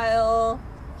little while.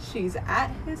 She's at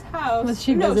his house. Was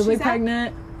she No, visibly she's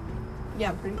pregnant?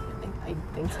 Yeah, I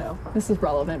think so. This is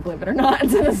relevant, believe it or not, to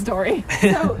the story.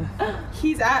 So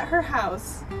he's at her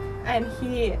house, and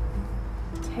he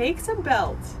takes a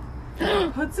belt,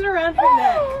 puts it around her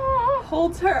neck,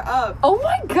 holds her up Oh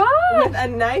my with god! a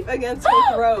knife against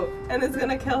her throat, and is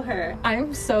gonna kill her.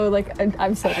 I'm so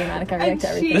dramatic. I react to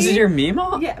everything. This is your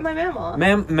Mima? Yeah, my mama.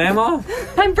 Mama?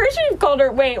 I'm pretty sure you called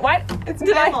her. Wait, what? It's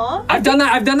Did I- mama. I've done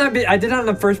that. I did that on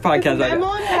the first podcast.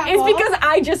 Mama and Papa. It's because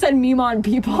I just said meme on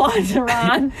people on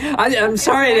Tehran. I'm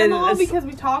sorry. I Mama, didn't. because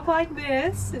we talk like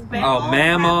this. It's Oh,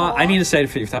 Mama. I need to say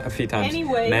it a few times.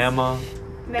 Anyways. Mama.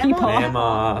 Peepaw.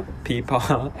 Mama.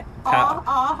 Peepaw.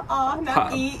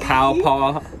 Not E. Pow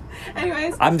paw.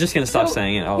 Anyways. I'm just gonna stop so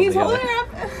saying it He's altogether. holding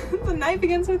her up, the knife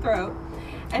against her throat,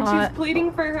 and Hot. she's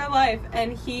pleading for her life,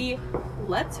 and he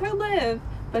lets her live,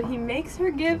 but he makes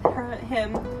her give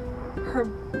him her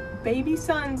baby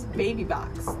son's baby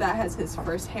box that has his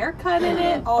first haircut in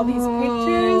it, all these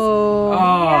pictures.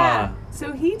 Oh. Yeah.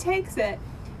 So he takes it.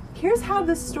 Here's how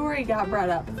this story got brought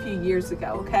up a few years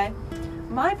ago, okay?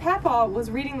 My papa was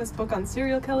reading this book on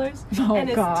serial killers Oh, and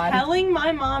is God. telling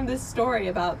my mom this story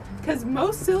about, because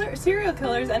most serial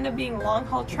killers end up being long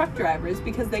haul truck drivers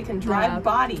because they can drive Yeah.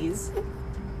 bodies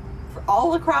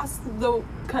all across the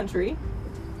country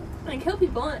and kill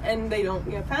people, and they don't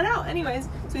get found out. Anyways,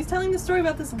 so he's telling the story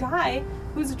about this guy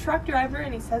who's a truck driver,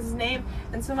 and he says his name,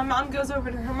 and so my mom goes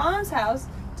over to her mom's house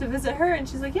to visit her, and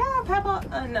she's like, yeah, Papa,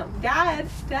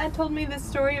 Dad told me this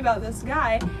story about this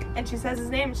guy, and she says his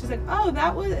name, and she's like, oh,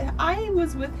 I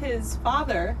was with his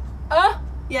father.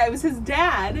 Yeah, it was his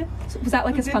dad, Was that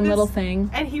like Who his did fun this? little thing?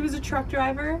 and he was a truck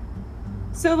driver.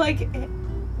 So, like,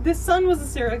 this son was a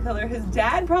serial killer. His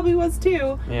dad probably was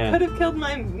too. Yeah. Could have killed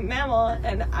my mama,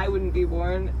 and I wouldn't be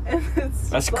born. And it's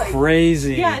That's just like,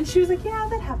 crazy. Yeah, and she was like, yeah,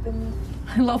 that happened.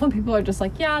 I love when people are just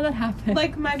like, yeah, that happened.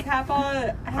 Like, my papa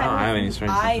I don't have had any his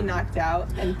stories eye like that. knocked out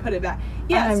and put it back. I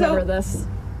Yeah, remember so this.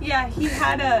 yeah, he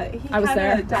had a I was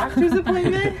there. a doctor's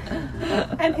appointment,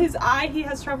 and his eye, he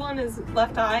has trouble in his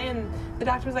left eye, and the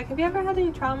doctor was like, have you ever had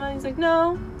any trauma? And he's like,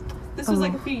 no. This was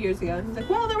like a few years ago. And he's like,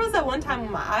 well, there was that one time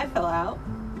when my eye fell out.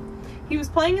 He was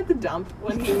playing at the dump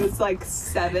when he was like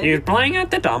 7. He was playing at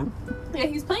the dump. Yeah,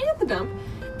 he was playing at the dump,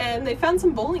 and they found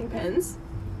some bowling pins,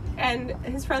 and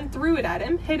his friend threw it at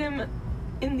him, hit him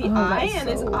in the eye, that's and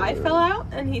his so eye weird. fell out,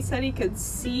 and he said he could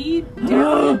see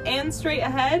down and straight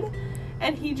ahead,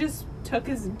 and he just took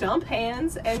his dump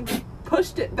hands and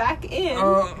pushed it back in,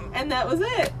 and that was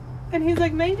it. And he's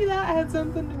like, maybe that had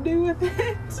something to do with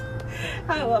it.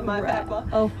 I love my papa.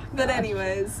 Oh, But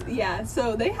anyways, yeah,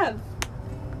 so they have,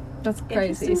 that's crazy.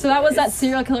 Interesting So that was that stories.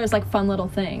 serial killer's like fun little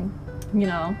thing, you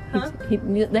know? Huh?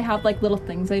 They have like little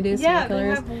things they do. yeah, Serial they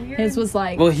killers. have weird... His was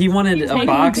like, Well, he wanted He's a making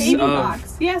box baby of.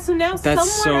 box. Yeah, so now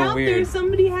That's somewhere so out there, weird.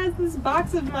 somebody has this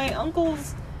box of my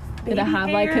uncle's baby did it have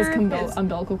like his hair,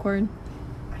 umbilical cord?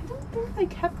 I don't think they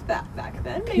kept that back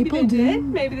then. Maybe People they do. did.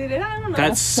 Maybe they did. I don't know.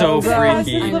 That's so so It has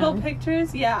freaky. his I little know.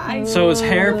 pictures. Yeah, I. So his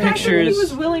hair The fact that pictures. He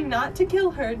was willing not to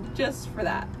kill her just for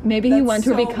that. Maybe he That's went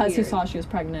to her so because he weird. saw she was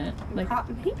pregnant. Like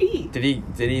Maybe. Did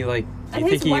he like? Do And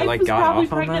you his think he wife like was got probably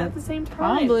off on pregnant at that? the same time.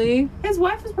 probably. His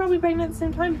wife was probably pregnant at the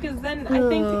same time because then I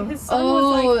think his son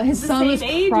oh, was like his the son same was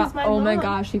age as my oh my mom.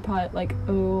 gosh, he probably like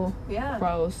Yeah.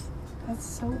 gross. That's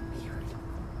so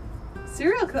weird.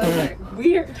 Serial killers are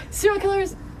weird. Serial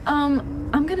killers.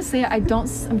 I'm gonna say I don't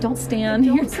stand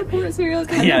here. Don't support serial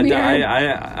killers. Yeah, Weird.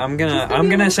 I'm Just gonna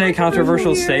because say a it's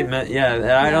controversial weird. statement. Yeah,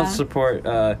 I don't Yeah. support.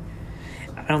 I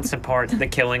don't support the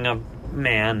killing of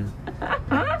man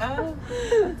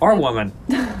or woman.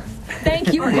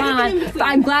 Thank you, anything in Ron. between.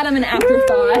 I'm glad I'm an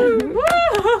afterthought.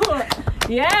 Woo!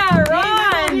 Yeah,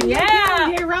 Ron.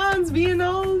 Yeah. Hey, Ron's being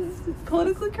all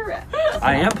politically correct.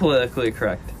 I am politically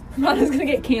correct. Ron is gonna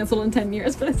get canceled in 10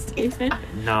 years for this statement.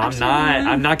 No, I'm not.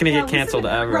 I'm not gonna Yeah, get canceled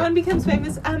listen, ever. Ron becomes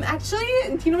famous. Actually,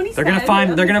 do you know what he They're said? gonna find.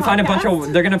 on They're the gonna find a bunch podcast?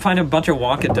 of. They're gonna find a bunch of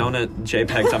Wonka donut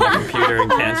JPEGs on my computer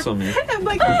and cancel me. And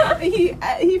like he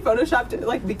photoshopped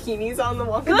like bikinis on the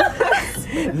walk.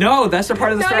 No, that's the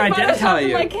part of the story I didn't tell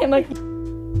you. Like him, like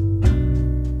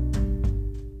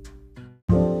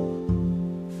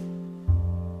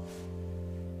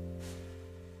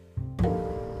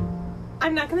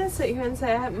I'm not gonna sit here and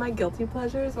say my guilty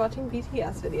pleasure is watching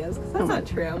BTS videos, because that's not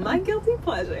true. My guilty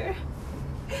pleasure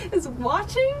is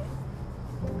watching.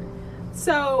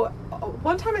 So,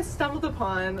 one time I stumbled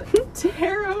upon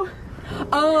tarot.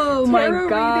 Oh my Tarot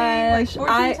gosh. reading,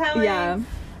 like fortune yeah.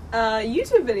 telling,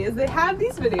 YouTube videos. They have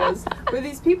these videos where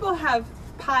these people have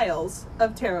piles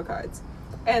of tarot cards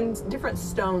and different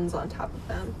stones on top of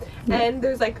them. And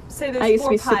there's like, say there's I used to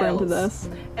 4 be piles. super into this.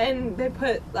 And they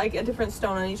put like a different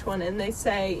stone on each one, and they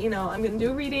say, you know, I'm gonna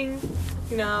do a reading,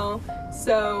 you know,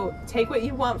 so take what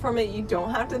you want from it. You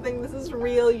don't have to think this is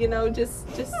real, you know, just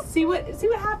see what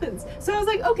happens. So I was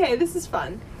like, okay, this is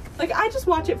fun. Like, I just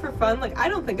watch it for fun. Like, I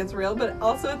don't think it's real, but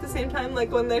also at the same time,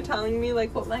 like, when they're telling me,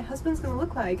 like, what my husband's gonna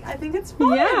look like, I think it's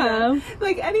fun. Yeah.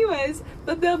 Like, anyways,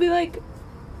 but they'll be like,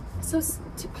 so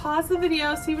to pause the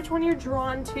video, see which one you're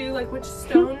drawn to, like, which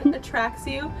stone attracts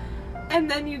you,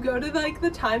 and then you go to, like, the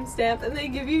timestamp, and they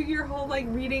give you your whole, like,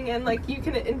 reading, and, like, you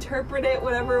can interpret it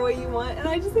whatever way you want, and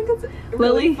I just think it's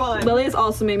really fun. Lily has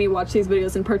also made me watch these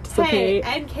videos and Hey, participate.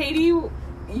 and Katie,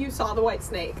 you saw the white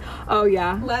snake. Oh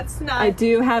yeah. Let's not... I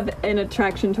do have an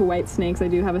attraction to white snakes. I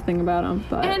do have a thing about them,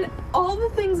 but And all the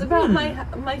things about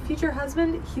my future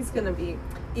husband, he's gonna be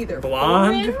either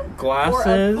Blonde, foreign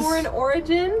glasses. or a foreign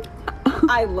origin.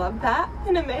 I love that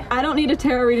in a man. I don't need a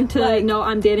tarot reading to Like, know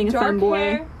I'm dating a Dark femboy.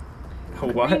 hair,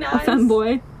 What? green A eyes.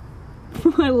 femboy.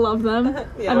 I love them.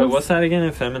 Yeah. Wait, what's that again?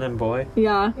 A feminine boy?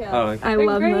 Yeah. Yeah. Oh, okay. I They're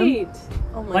love them. great.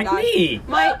 Oh my Like gosh. me.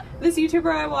 This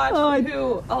YouTuber I watch, Oh,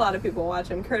 who a lot of people watch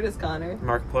him, Curtis Connor.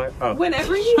 Markiplier? Oh.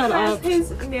 Whenever he Shut has up.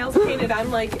 his nails painted,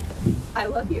 I'm like, I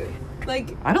love you.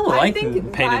 Like, I don't like think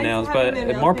painted guys nails, having but their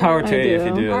nails more power to I you if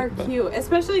you do. do are it. but- cute,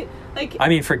 especially like I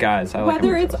mean, for guys, I like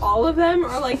whether them. it's all of them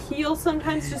or like he'll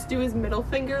sometimes just do his middle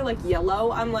finger like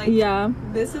yellow. I'm like, Yeah.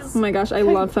 this is. Oh my gosh, I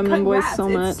love feminine boys congrats. so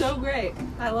much. It's so great.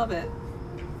 I love it.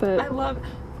 I But love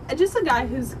just a guy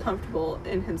who's comfortable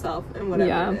in himself and whatever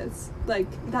Yeah. it is. Like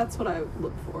that's what I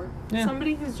look for. Yeah.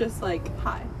 Somebody who's just like,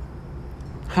 hi.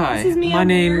 Hi, This is me, my I'm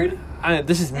name. weird.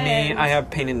 This is me. And I have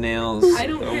painted nails. I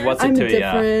don't care. What's I'm it to you?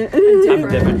 Yeah. different. I'm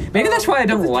different. Maybe that's why I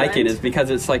don't It's a like it. trend. Is because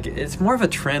it's like it's more of a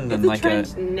trend than It's a like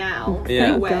trend now.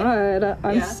 Yeah. Thank Way. God.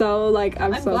 I'm Yeah. so like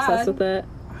I'm I'm so obsessed glad. with it.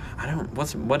 I don't.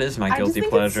 What is my I just guilty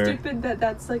think pleasure? it's stupid that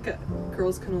that's like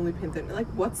girls can only paint their like.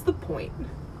 What's the point?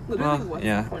 Literally, Well, what's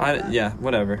yeah, the point of that? yeah,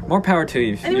 whatever. More power to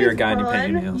you if Anyways, you're a guy and you Ron,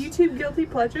 paint your nails. YouTube guilty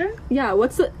pleasure? Yeah,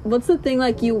 what's the thing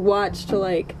like you watch to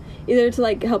like either to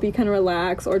like help you kind of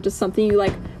relax or just something you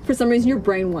like for some reason your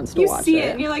brain wants to You watch see it.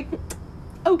 it and you're like,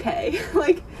 okay,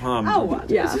 like I'll watch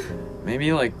yeah. it.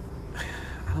 Maybe like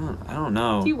I don't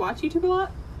know. Do you watch YouTube a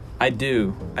lot? I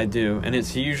do, and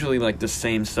it's usually like the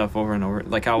same stuff over and over.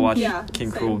 Like I'll watch Yeah,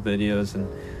 King same. Cool videos and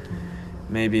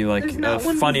maybe like There's a not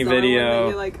one funny bizarre one that video.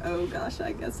 you're like, oh gosh,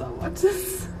 I guess I'll watch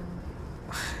this.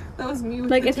 That was me with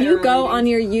Like the if you tarot go on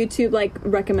readings. your YouTube like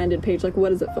recommended page, like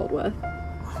what is it filled with?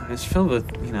 It's filled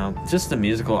with just the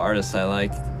musical artists I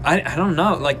like. I don't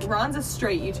know, like Ron's a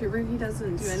straight YouTuber. He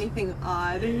doesn't do anything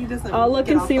odd, and he doesn't. I'll look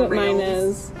get and off see the what mine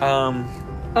rails. is.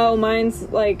 um Oh, mine's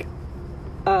like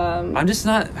I'm just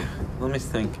not. Let me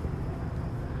think.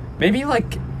 Maybe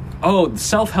like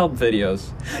self-help videos.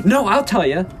 No, I'll tell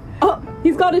you. oh,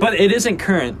 he's got it. But it isn't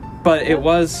current. But it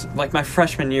was like my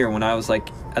freshman year when I was like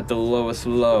at the lowest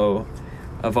low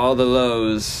of all the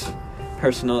lows,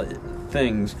 personal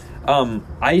things.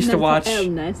 I used to watch. Oh,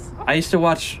 nice. I used to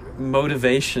watch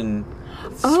motivation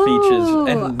speeches, Oh,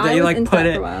 and I they was like into put that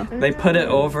it. for a while. They put it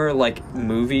over like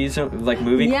movies, like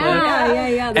movie clips.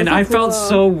 Yeah. And those I are felt cool.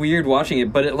 so weird watching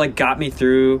it, but it like got me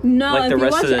through No, like the if you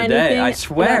rest watch of the day. anything I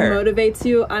swear. that motivates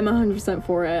you, I'm 100%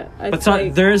 for it. It's But so,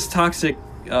 like, there is toxic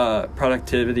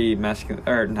productivity,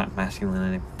 not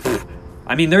masculinity.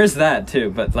 I mean, there is that too,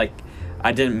 but like,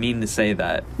 I didn't mean to say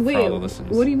that wait, for all the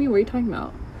listeners. what do you mean? What are you talking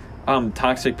about?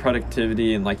 Toxic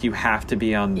productivity and like you have to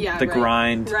be on Yeah, the right.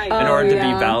 grind Right. in Oh, order to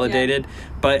yeah. be validated.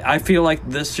 But I feel like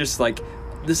this just like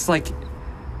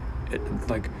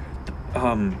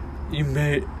you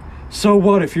may. So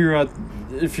what if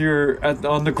you're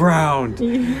on the ground?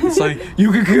 It's like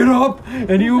you can get up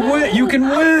and you win. You can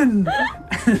win.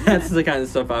 That's the kind of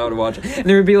stuff I would watch. And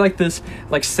there would be like this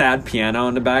like sad piano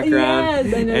in the background, Yes, I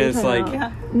know and what you're it's talking like.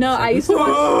 about. Yeah. No, I used to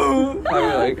watch,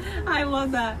 I'd be like, I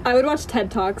love that. I would watch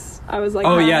TED Talks. I was like,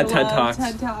 Oh, I yeah, I TED love Talks.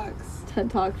 TED Talks. TED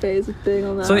Talk phase is big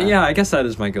on that. so yeah, I guess that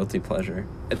is my guilty pleasure.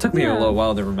 It took me a Yeah. little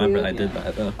while to remember Yeah. I did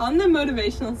that though. On the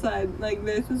motivational side, like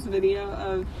there's this video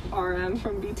of RM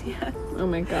from BTS. Oh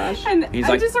my gosh. And He's it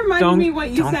like, just reminded "Don't- me what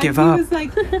you don't said. give he up."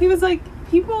 was like,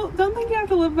 people don't think you have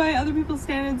to live by other people's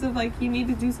standards of like you need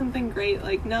to do something great.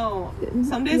 Like no,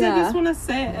 some days I Yeah. just want to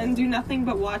sit and do nothing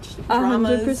but watch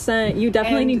dramas. 100%. You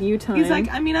definitely And need you time. He's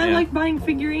like, I mean, I Yeah. like buying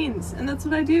figurines, and that's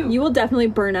what I do. you will definitely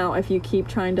burn out if you keep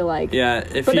trying to like. Yeah,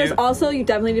 if But you. there's also you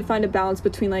definitely need to find a balance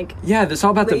between like. Yeah, it's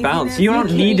all about the Laziness. balance. You don't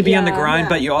You need to be on the yeah, grind, yeah.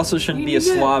 but you also shouldn't You be a need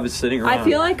to- slob sitting around. I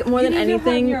feel like more You than need to have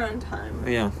anything, your own time.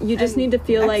 Yeah. you just And need to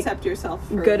feel like accept yourself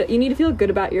for good. You need to feel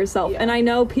good about yourself. Yeah. And I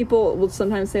know people will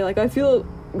sometimes say like, I feel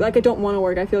like I don't want to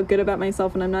work. I feel good about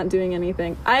myself and I'm not doing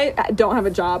anything. I don't have a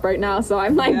job right now, so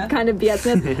I'm like Yeah. kind of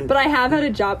BSing this. But I have had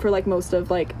a job for like most of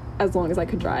like as long as I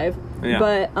could drive. Yeah.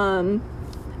 But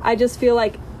I just feel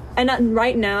like, and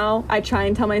right now I try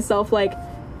and tell myself like,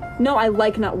 no, I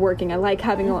like not working. I like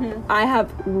having I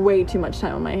have way too much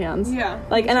time on my hands. Yeah,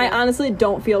 Like, me and I too. honestly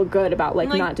don't feel good about like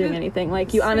Like, not doing the- anything.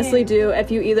 Like you honestly same. do if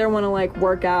you either want to like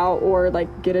work out or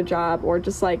like get a job or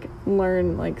just like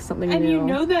learn like something And new. you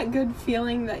know that good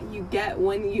feeling that you get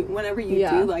whenever you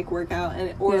Yeah. do like work out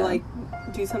or Yeah. like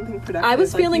do something productive. I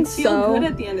was like, feeling you feel so- good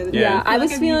at the end of the day. Yeah. You Yeah, feel I like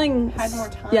was if you feeling had more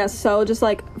time. yeah, so just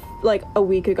like a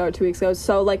week ago, 2 weeks ago.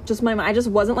 So like just I just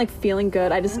wasn't like feeling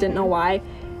good. I just didn't know why.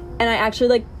 And I actually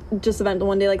like just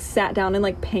one day like sat down and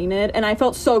like painted and I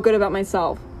felt so good about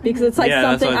myself because it's like Yeah,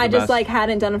 that's something always I the just best. like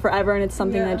hadn't done in forever and it's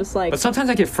something Yeah. I just like But sometimes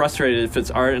I get frustrated if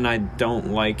it's art and I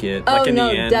don't like it. oh Like in no,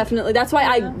 the end. definitely. That's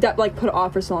why Yeah. I like put it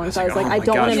off for so long. So I was like, oh I my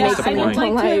don't want gosh, to Yeah, make what's the I something don't point?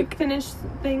 until like like to finish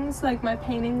things like my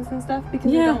paintings and stuff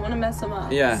because Yeah. I don't want to mess them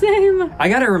up. Yeah. same. I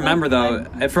gotta remember though,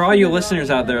 Like, for all you figure it listeners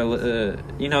out. out there,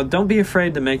 you know, don't be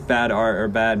afraid to make bad art or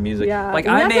bad music. Yeah. Like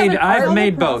You have to have an I've art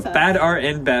made both process. bad art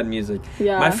and bad music.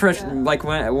 Yeah. My fresh, Yeah. like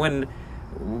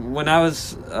when I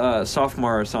was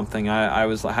sophomore or something, I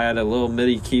had a little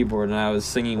MIDI keyboard and I was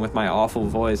singing with my awful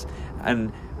voice,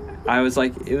 and I was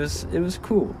like, it was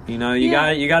cool. You know, you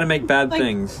Yeah. gotta make bad Like,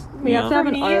 things. we you have know? to have For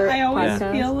an me, art I always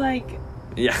podcast. feel like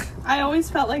Yeah. I always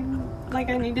felt like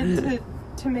I needed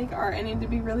to make art. I need to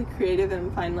be really creative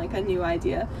and find like a new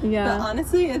idea. Yeah. But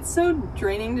honestly, it's so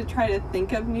draining to try to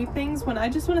think of new things when I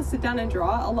just want to sit down and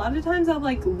draw. A lot of times I'll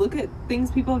like look at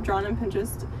things people have drawn on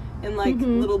Pinterest in like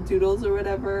little doodles or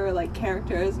whatever, or, like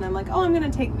characters, and I'm like, oh, I'm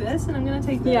gonna take this and I'm gonna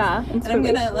take this. Yeah, And I'm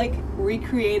gonna like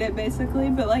recreate it basically,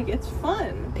 but like it's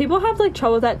fun. People have like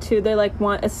trouble with that too. They like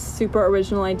want a super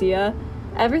original idea.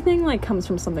 Everything like comes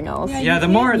from something else. Yeah, Yeah, you the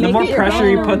can't more make it pressure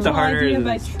your you own put, the original harder idea it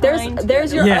by is. trying to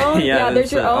There's get your it Yeah, own yeah, there's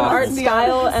that's your own awesome. art The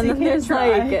style artist, and you then there's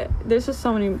can't like there's just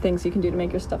so many things you can do to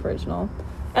make your stuff original.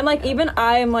 And like even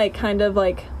I'm like kind of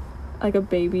like a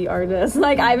baby artist.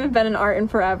 Like I haven't been in art in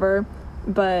forever,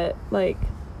 but like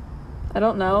I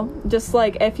don't know. Just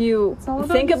like if you It's all about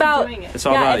think just about doing it. It's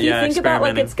all about if you think about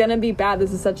like experimenting. it's gonna be bad,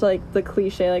 this is such like the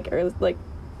cliche like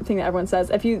thing that everyone says.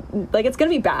 If you like it's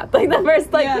gonna be bad. Like the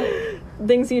first like Yeah.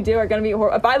 things you do are gonna be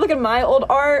horrible. If I look at my old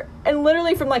art and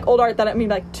literally from like old art that I made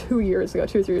like 2 years ago,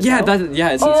 2 or 3 years Yeah, ago.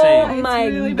 it's Oh insane. It's my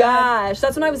really bad. gosh.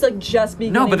 That's when I was like just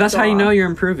beginning No, but that's to how you draw. know you're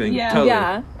improving. Yeah. Totally.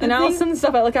 Yeah. The And now thing- some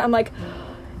stuff I look at I'm like,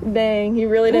 dang, he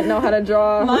really didn't know how to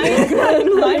draw.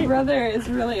 My brother is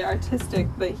really artistic,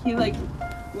 but he like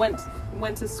went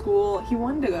to school. He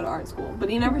wanted to go to art school, but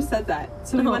he never said that.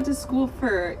 So he Uh-huh. went to school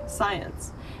for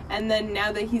science. And then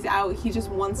now that he's out, he just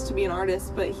wants to be an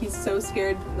artist, but he's so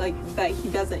scared like that he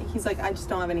doesn't. He's like, I just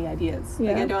don't have any ideas.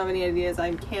 Like Yeah. I don't have any ideas.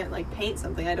 I can't like paint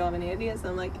something. I don't have any ideas. And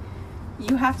I'm like,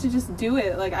 you have to just do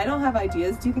it. Like I don't have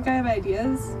ideas. Do you think I have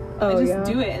ideas? Oh, I just yeah.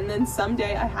 do it, and then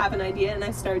someday I have an idea and I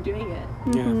start doing it.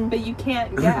 Yeah. But you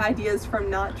can't get ideas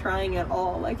from not trying at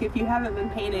all. Like if you haven't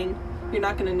been painting, you're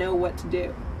not gonna know what to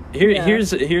do. Yeah.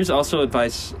 Here's also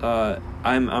advice.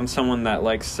 I'm someone that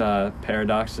likes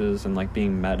paradoxes and like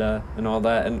being meta and all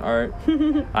that in art.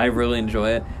 I really enjoy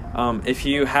it. If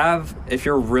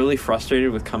you're really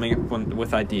frustrated with coming up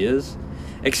with ideas,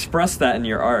 express that in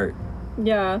your art.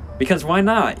 Yeah. Because why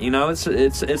not? You know, it's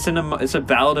a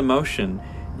valid emotion.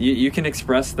 You can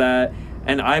express that,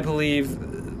 and I believe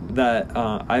that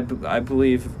I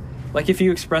believe, like, if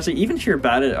you express it, even if you're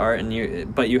bad at art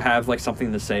but you have like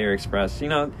something to say or express, you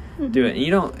know, do it. And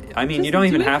you don't. I mean, Just you don't do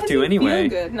even it have 'cause to you anyway.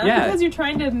 Feel good, not yeah. because you're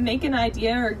trying to make an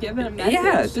idea or give it a message.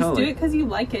 Yeah, Just totally. do it because you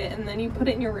like it, and then you put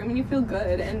it in your room and you feel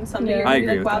good. And someday Yeah. you're I gonna be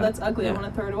agree like, with "Wow, that. that's ugly. I Yeah. want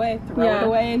to throw it away. Throw Yeah. it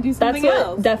away and do something That's what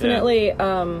else." definitely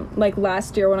like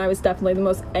last year when I was definitely the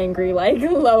most angry like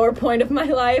lower point of my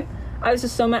life. I was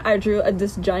just so mad. I drew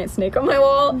this giant snake on my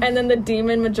wall, and then the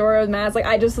demon Majora's Mask. Like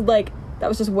I just like that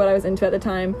was just what I was into at the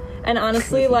time. And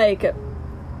honestly, like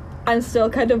I'm still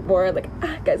kind of bored. Like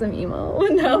guys, I'm emo.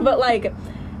 No, but like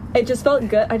it just felt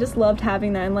good. I just loved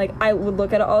having that, and like I would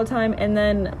look at it all the time, and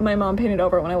then my mom painted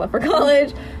over it when I left for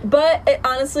college. But it,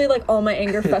 honestly, like all my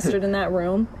anger festered in that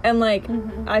room, and like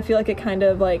I feel like it kind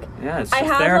of like Yeah, it's I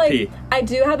just have therapy. like I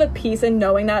do have a peace in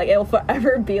knowing that like, it'll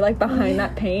forever be like behind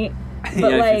that paint. But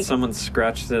yeah, like if someone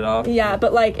scratched it off. yeah,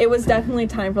 but like it was definitely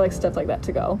time for like stuff like that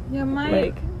to go. Yeah,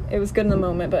 Like it was good in the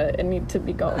moment, but it needed to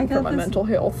be I going got for my this- mental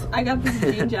health. I got this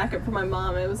jean jacket from my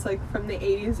mom. It was like from the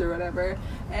 80s or whatever,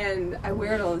 and I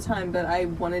wear it all the time, but I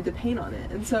wanted to paint on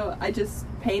it. And so I just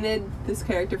painted this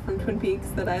character from Twin Peaks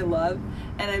that I love,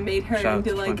 and I made her Shout out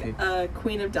into to Twin like Peaks. a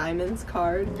Queen of Diamonds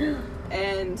card.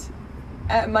 And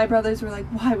my brothers were like,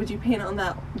 "Why would you paint on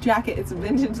that jacket? It's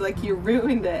vintage, like you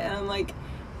ruined it." And I'm like,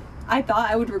 I thought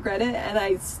I would regret it, and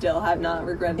I still have not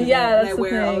regretted Yeah, it. And that's I the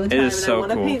wear it all the thing. time, It is and so I want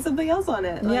to cool. paint something else on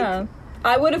it. Like, Yeah.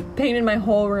 I would have painted my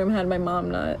whole room had my mom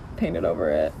not painted over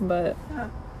it, but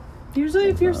Usually,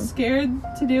 if you're That's scared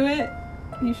to do it,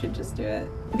 you should just do it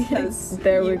because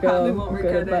There you we go. probably won't Good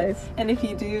regret advice. it. And if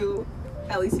you do,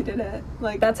 at least you did it.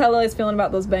 Like that's how Lily's feeling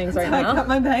about those bangs right I cut now.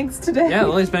 my bangs today. Yeah,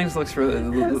 Lily's bangs looks really,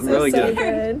 I'm so really sorry.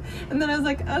 good. And then I was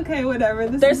like, okay, whatever.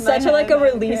 This There's is my such a like a head, I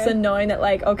don't release care. in knowing that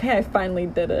like, okay, I finally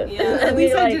did it. Yeah, And at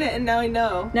least you're I like, did it, and now I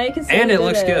know. Now you can see And you it did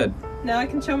looks good. Now I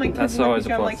can show my kids That's in the always a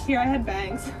future. I'm like, plus. here, I had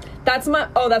bangs. That's my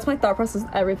thought process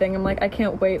with everything. I'm like, I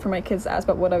can't wait for my kids to ask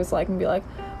about what I was like and be like,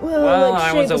 Well, like,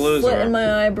 I was shape a loser. slit in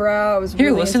my eyebrow. I was Here,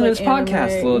 really listen into, to this podcast,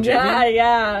 anime. little Jimmy. Yeah,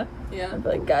 yeah. Yeah. I'd be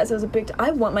like, guys, it was a big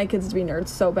I want my kids to be nerds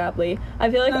so badly. I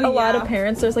feel like Oh, a lot yeah. of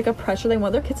parents, there's like a pressure they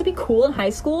want their kids to be cool in high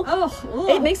school. Oh,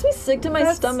 It makes me sick to my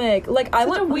That's stomach. Like I such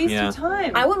a want waste Yeah. of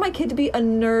time. I want my kid to be a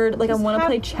nerd. Like I Just want to have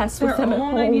play chess their with them at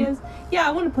own home. ideas. Yeah,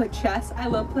 I want to play chess. I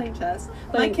love playing chess.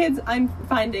 My Like- kids, I'm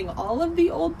finding all of the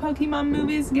old Pokemon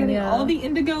movies, getting Yeah. all the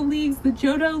Indigo Leagues, the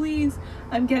Johto Leagues.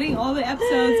 I'm getting all the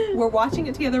episodes. We're watching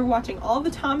it together. We're watching all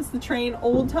the Thomas the Train,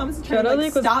 old Thomas the Train, Johto like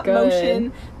League was stop good.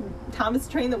 motion Thomas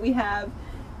the Train that we have,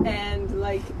 and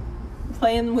like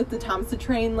playing with the Thomas the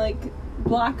Train like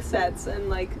block sets, and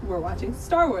like we're watching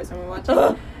Star Wars, and we're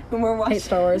watching. And we're watching Hate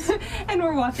Star Wars. and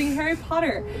we're watching Harry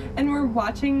Potter, and we're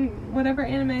watching whatever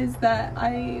animes that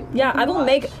I Yeah, I will watch.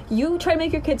 make you try to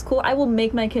make your kids cool. I will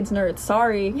make my kids nerds.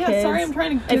 Sorry, Yeah, kids. sorry, I'm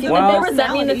trying to If, give you, them Well- if they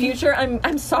resent me in the personality. future,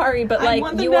 I'm sorry, but I like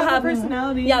want them you to will have have a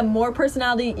personality. Yeah, more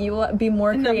personality. You will be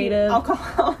more And not be creative.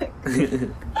 alcoholic.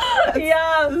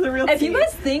 Yeah. This is a real If you tea.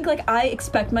 guys think like I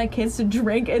expect my kids to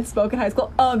drink and smoke in high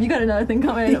school, you got another thing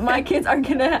coming. My kids are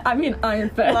gonna. I mean, Iron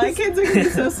Fist. My kids are gonna be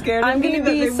so scared of I'm me gonna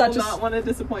that be they such will a not want to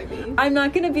disappoint me. I'm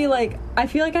not gonna be like. I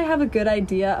feel like I have a good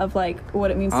idea of like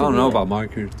what it means. I to don't be know a- about my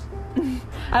kids.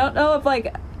 I don't know if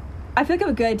like. I feel like I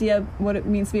have a good idea of what it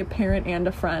means to be a parent and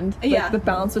a friend. Like, Yeah. the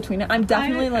balance between it. I'm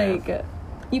definitely like.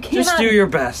 You can't. Just do your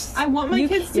best. I want my You-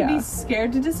 kids to yeah. be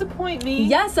scared to disappoint me.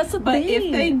 Yes, that's the But thing.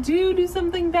 if they do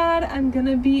something bad, I'm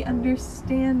gonna be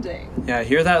understanding. Yeah,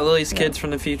 hear that, Lily's kids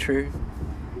from the future.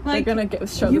 they're Like, gonna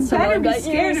show you this to better them. be Like,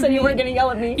 scared you of said you me. weren't gonna yell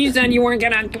at me. You said you weren't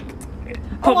gonna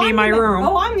put me in my room.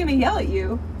 I'm gonna yell at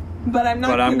you, but I'm not.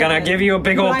 But I'm gonna give you a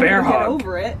big ol' but bear I'm gonna get hug.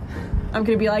 over it. I'm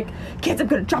gonna be like, kids, I'm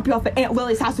gonna drop you off at Aunt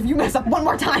Lily's house if you mess up one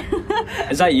more time.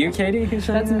 Is that you, Katie? Who's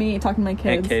saying That's that? me talking to my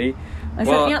kids. Aunt Katie. I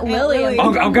Well, said Aunt Lily. Lily.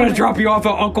 I'm gonna drop you off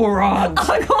at Uncle Ron's.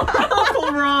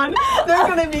 Uncle Ron. They're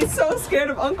gonna be so scared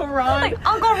of Uncle Ron. Like,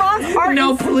 Uncle Ron's art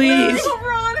No, is please. Uncle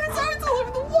Ron, his art's all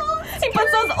over the wall. He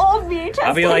puts those old VHS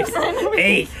I'll be like, tapes in.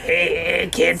 hey,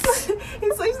 kids.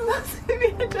 He sleeps in those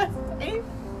VHS tapes.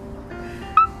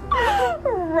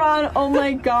 Ron, oh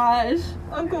my gosh.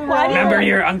 Uncle Ron. Why do you- Remember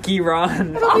your Unky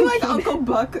Ron. It'll be like Uncle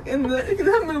Buck in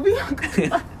the movie Uncle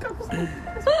Buck.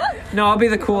 No, I'll be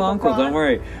the cool uncle. Don't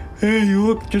worry. Hey, you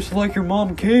look just like your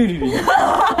mom, Katie.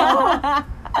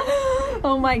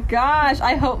 Oh my gosh.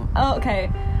 I hope. Oh, okay.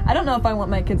 I don't know if I want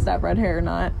my kids to have red hair or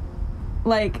not.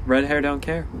 Like, Red hair don't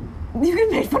care. you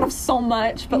get made fun of so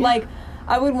much, but like,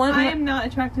 I would want. I am not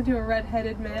attracted to a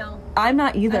redheaded male. I'm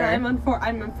not either. And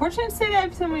I'm unfortunate to say that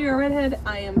if some of you are redhead,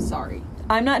 I am sorry.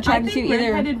 I'm not I attracted to think you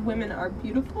either. redheaded women are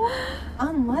beautiful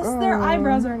unless their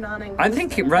eyebrows are non-existent. I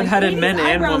think redheaded men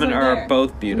and women are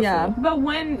both beautiful. Yeah. But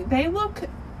when they look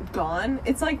gone,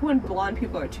 it's like when blonde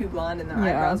people are too blonde and their Yeah,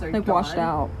 eyebrows are like gone. washed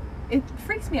out. It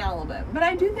freaks me out a little bit. But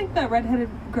I do think that redheaded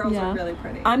girls Yeah. are really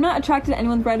pretty. I'm not attracted to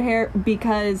anyone with red hair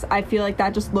because I feel like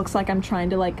that just looks like I'm trying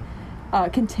to like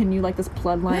continue like this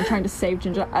bloodline, trying to save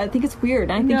Ginger. I think it's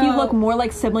weird. And I think you No. look more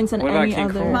like siblings than What about any King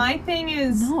other. Cole? My thing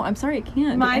is, No, I'm sorry, I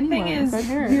can't. my Anyone thing with is,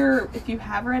 red hair. if you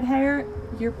have red hair,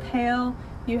 you're pale.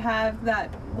 You have that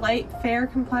light, fair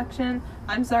complexion.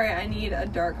 I'm sorry, I need a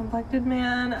dark complected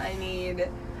man. I need.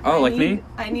 Oh, I like need- me?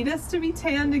 I need us to be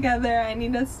tan together. I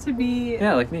need us to be.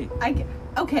 Yeah, like me.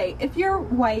 okay, if you're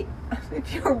white,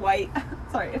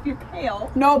 sorry, if you're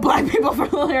pale. No black people for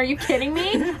Lily. Are you kidding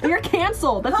me? You're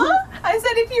canceled. That's Huh? not- I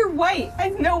said if you're white.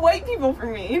 No white people for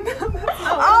me. That's not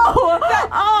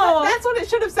that's what it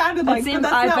should have sounded like. seems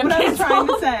But that's I've not been what I was trying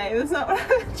to canceled. say. That's not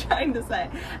what I was trying to say.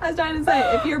 I was trying to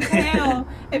say if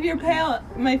you're pale,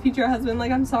 my future husband,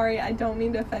 like, I'm sorry, I don't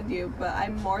mean to offend you, but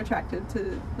I'm more attracted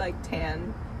to like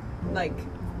tan, like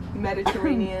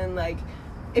Mediterranean, like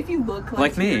if you look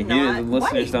Like me. you're not You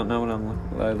listeners white. don't know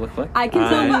what I look like. I can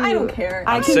tell But you- I don't care.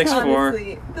 I I'm can 6'4".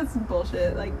 Honestly, that's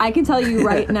bullshit. Like I can tell you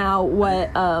right now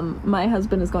what my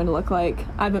husband is going to look like.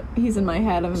 He's in my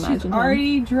head. I've she's imagined him.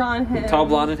 already drawn him. Tall,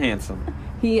 blonde, and handsome.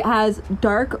 He has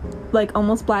dark, like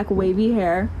almost black, wavy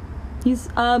hair. He's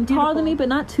taller than me, but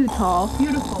not too tall.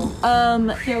 Beautiful.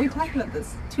 Yeah, we talked about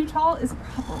this. Too tall is a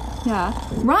problem. Yeah.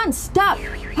 Ron, stop!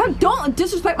 Don't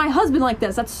disrespect my husband like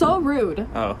this. That's so rude.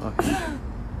 Oh, okay.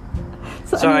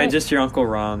 So Sorry, anyway, just your Uncle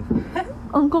Ron.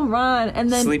 Uncle Ron, and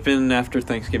then Sleeping after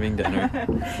Thanksgiving dinner.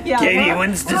 Yeah, Katie Ron-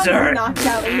 wins Ron was dessert. knocked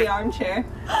out in the armchair.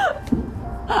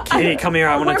 Katie, come here.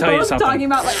 I want we're to tell you both something. talking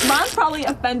about like Ron's probably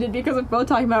offended because we're both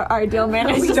talking about our ideal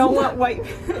man. We don't want white.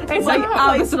 It's like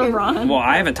opposite of Ron. Well,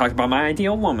 I haven't talked about my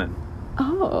ideal woman.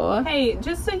 Oh. Hey,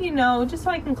 just so you know, just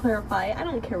so I can clarify, I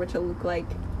don't care what you look like.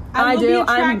 I will do, Be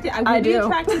attracted, I will I be do.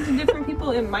 attracted to different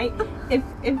people. It might,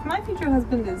 if my future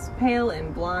husband is pale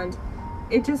and blonde,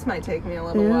 it just might take me a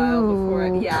little while before.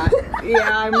 Ew. Yeah,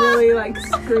 I'm really like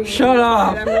screaming. Shut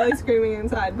up. inside. I'm really screaming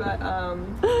inside, but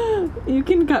You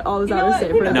can cut all this You out know and what?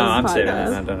 save Who for knows? No, this I'm saving podcast.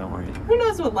 that. Don't worry.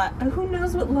 who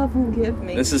knows what love will give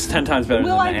me. This is 10 times better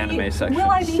Will than I the be, anime section. Will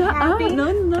I be Shut happy? up! No,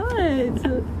 I'm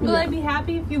not. Will I be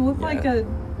happy if you look Yeah. like a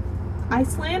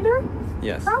Icelander?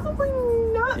 Yes. Probably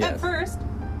not Yes. at first.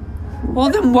 Well,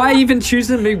 then why even choose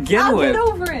them to begin I'll with? get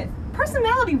over it.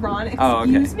 Personality, Ron. Excuse Oh,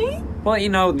 okay. me. Well, you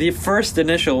know, the first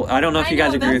initial. I don't know if you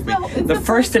guys agree with me. The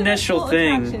first initial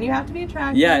attraction. thing. You have to be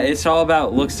attracted. Yeah, it's all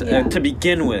about looks Yeah. to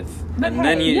begin with, But and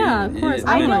then hey, you. Yeah, of course. then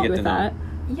I you know get with to know. that.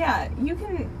 Yeah, you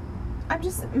can. I'm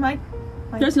just my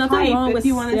There's nothing type, wrong if with-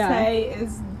 you want to yeah. say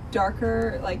is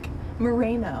darker, like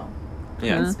Moreno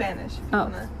Yeah. in Spanish. If you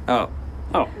Oh. wanna.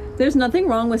 Oh. There's nothing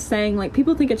wrong with saying like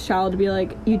people think it's shallow to be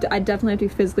like I definitely have to be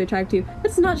physically attracted to you.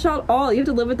 It's not shallow at all. You have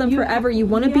to live with them forever. You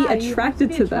want to be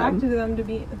attracted to them. Attracted to them to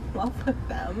be in love with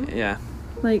them. Yeah.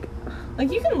 Like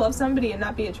Like you can love somebody and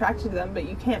not be attracted to them, but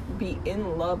you can't be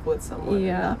in love with someone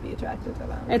Yeah. and not be attracted to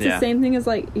them. it's Yeah. the same thing as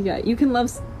like you can love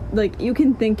you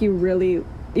can think you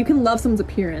can love someone's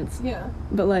appearance, Yeah,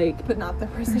 but like but not their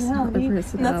not the personality. And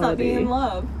that's not being in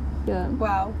love. yeah.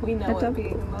 Wow, we know That's what up.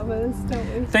 being in love is,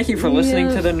 don't we? Thank you for listening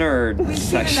Yeah. to the nerd We've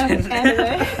seen section. enough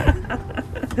anime.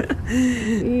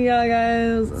 Yeah,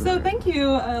 guys. So thank you,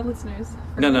 listeners.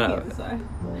 For No. making it. Sorry.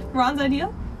 Ron's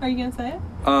ideal? Are you gonna say it?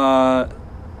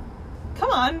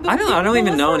 Come on. I don't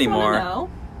even know listeners wanna anymore. know.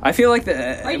 I feel like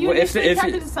Are you initially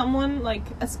attracted to someone like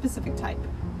a specific type?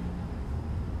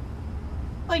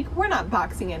 Like we're not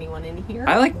boxing anyone in here.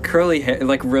 I like curly hair,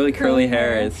 like really curly Curly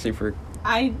hair. hair. It's super.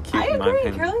 I cute in my agree.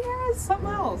 opinion. Curly hair is something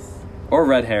else. Or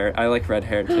red hair. I like red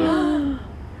hair too.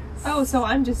 Oh, so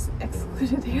I'm just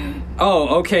excluded here.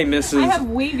 Oh, okay, Mrs. I have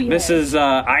wavy hair. Mrs.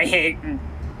 I hate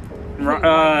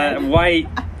white,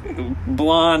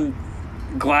 blonde,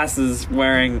 glasses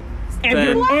wearing.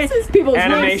 thin- Glasses. People's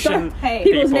Animation. names Hey,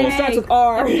 people's people. names starts with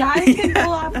R. If guys can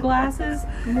pull off glasses,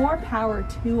 more power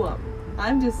to them.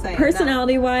 I'm just saying.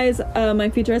 Personality wise, my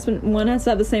future husband, 1 has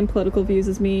to have the same political views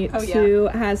as me. Oh, yeah. 2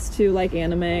 has to like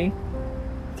anime.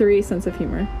 3 sense of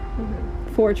humor.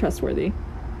 Mm-hmm. 4 trustworthy.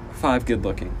 5 good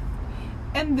looking.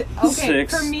 And okay,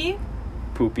 6. for me,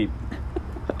 Poopy.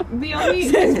 the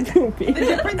only Poopy. the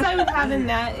difference I would have in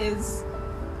that is,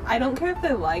 I don't care if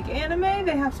they like anime.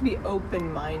 They have to be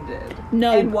open-minded.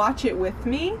 No. And watch it with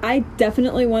me. I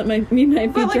definitely want my future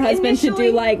like, husband to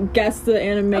initially- do like guess the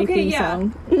anime Okay, theme yeah.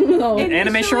 song. No. And-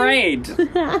 Anime Initially- charade.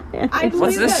 I believe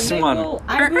What's this that they one? will.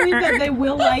 I believe that they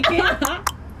will like it.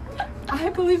 I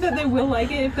believe that they will like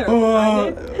it if they're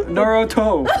open-minded.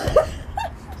 Naruto.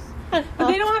 But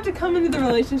they don't have to come into the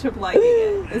relationship liking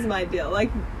it, is my deal. Like,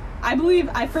 I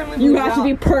firmly believe You have to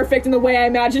be perfect in the way I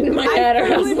imagined in my head. I or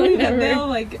else firmly believe that never- they'll,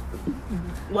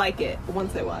 like it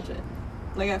once they watch it.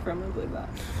 Like, I firmly believe that.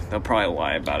 They'll probably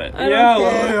lie about it. I don't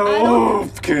care. I don't-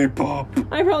 love K-pop.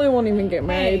 I probably won't even get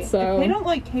married, Hey, so. if they don't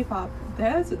like K-pop,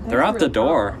 there's They're a out the real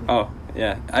door. problem. Oh,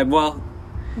 yeah. Well,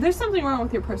 There's something wrong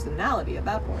with your personality at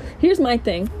that point. Here's my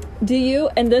thing. Do you,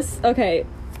 and this, okay,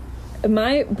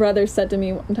 my brother said to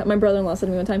me, my brother-in-law said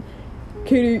to me one time,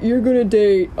 Katie, you're gonna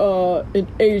date an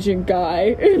Asian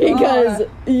guy because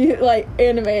you like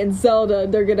anime and Zelda.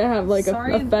 They're gonna have like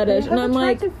Sorry, a fetish, they and have I'm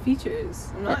like, attractive features.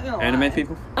 I'm not gonna Anime lie.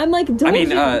 people? I'm like, don't I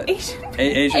mean, Asian.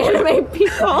 Asian. anime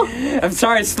people. I'm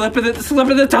sorry, slip of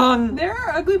the tongue. There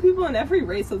are ugly people in every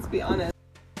race. Let's be honest.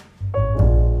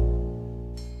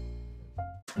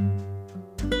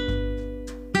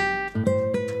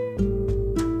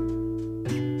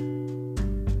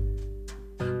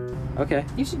 Okay.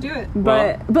 You should do it.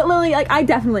 But Lily, like, I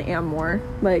definitely am more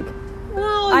like.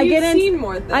 Well, I you've get in- seen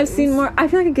more things. I've seen more. I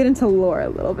feel like I get into lore a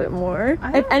little bit more.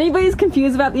 If anybody's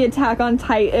confused about the Attack on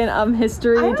Titan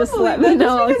history, I don't just believe let me that.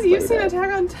 know. I'll Just because you've explain seen it.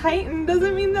 Attack on Titan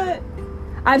doesn't mean that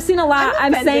I've seen a lot.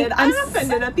 I'm saying offended. I'm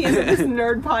offended at the end of this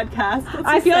nerd podcast. Let's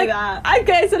I just feel say like that. I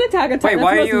said Attack on Titan.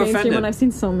 why are That's the you most mainstream offended? one. I've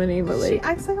seen so many, but She like,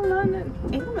 acts like I'm not an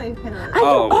anime fan.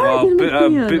 Oh, well,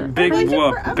 anime fan. big I've liked it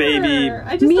whoop, forever. baby.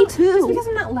 I just Me don't- too. Just because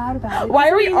I'm not loud about it. why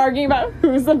are we doesn't mean- arguing about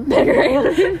who's the bigger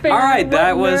anime fan? All right,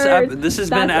 that What was nerd? this has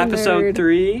been That's a episode nerd.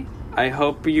 3. I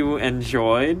hope you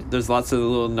enjoyed. There's lots of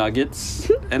little nuggets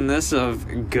in this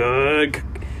of good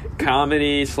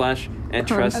comedy /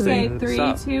 interesting Okay, 3,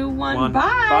 stuff. 2, 1, One. bye.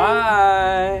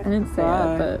 I Bye. didn't say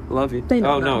Bye. that, but Love you. they know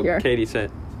Oh I'm no, not here. Katie said.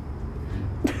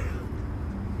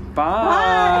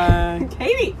 Bye.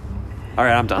 Katie. All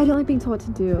right, I'm I done. don't like being told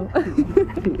what to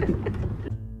do.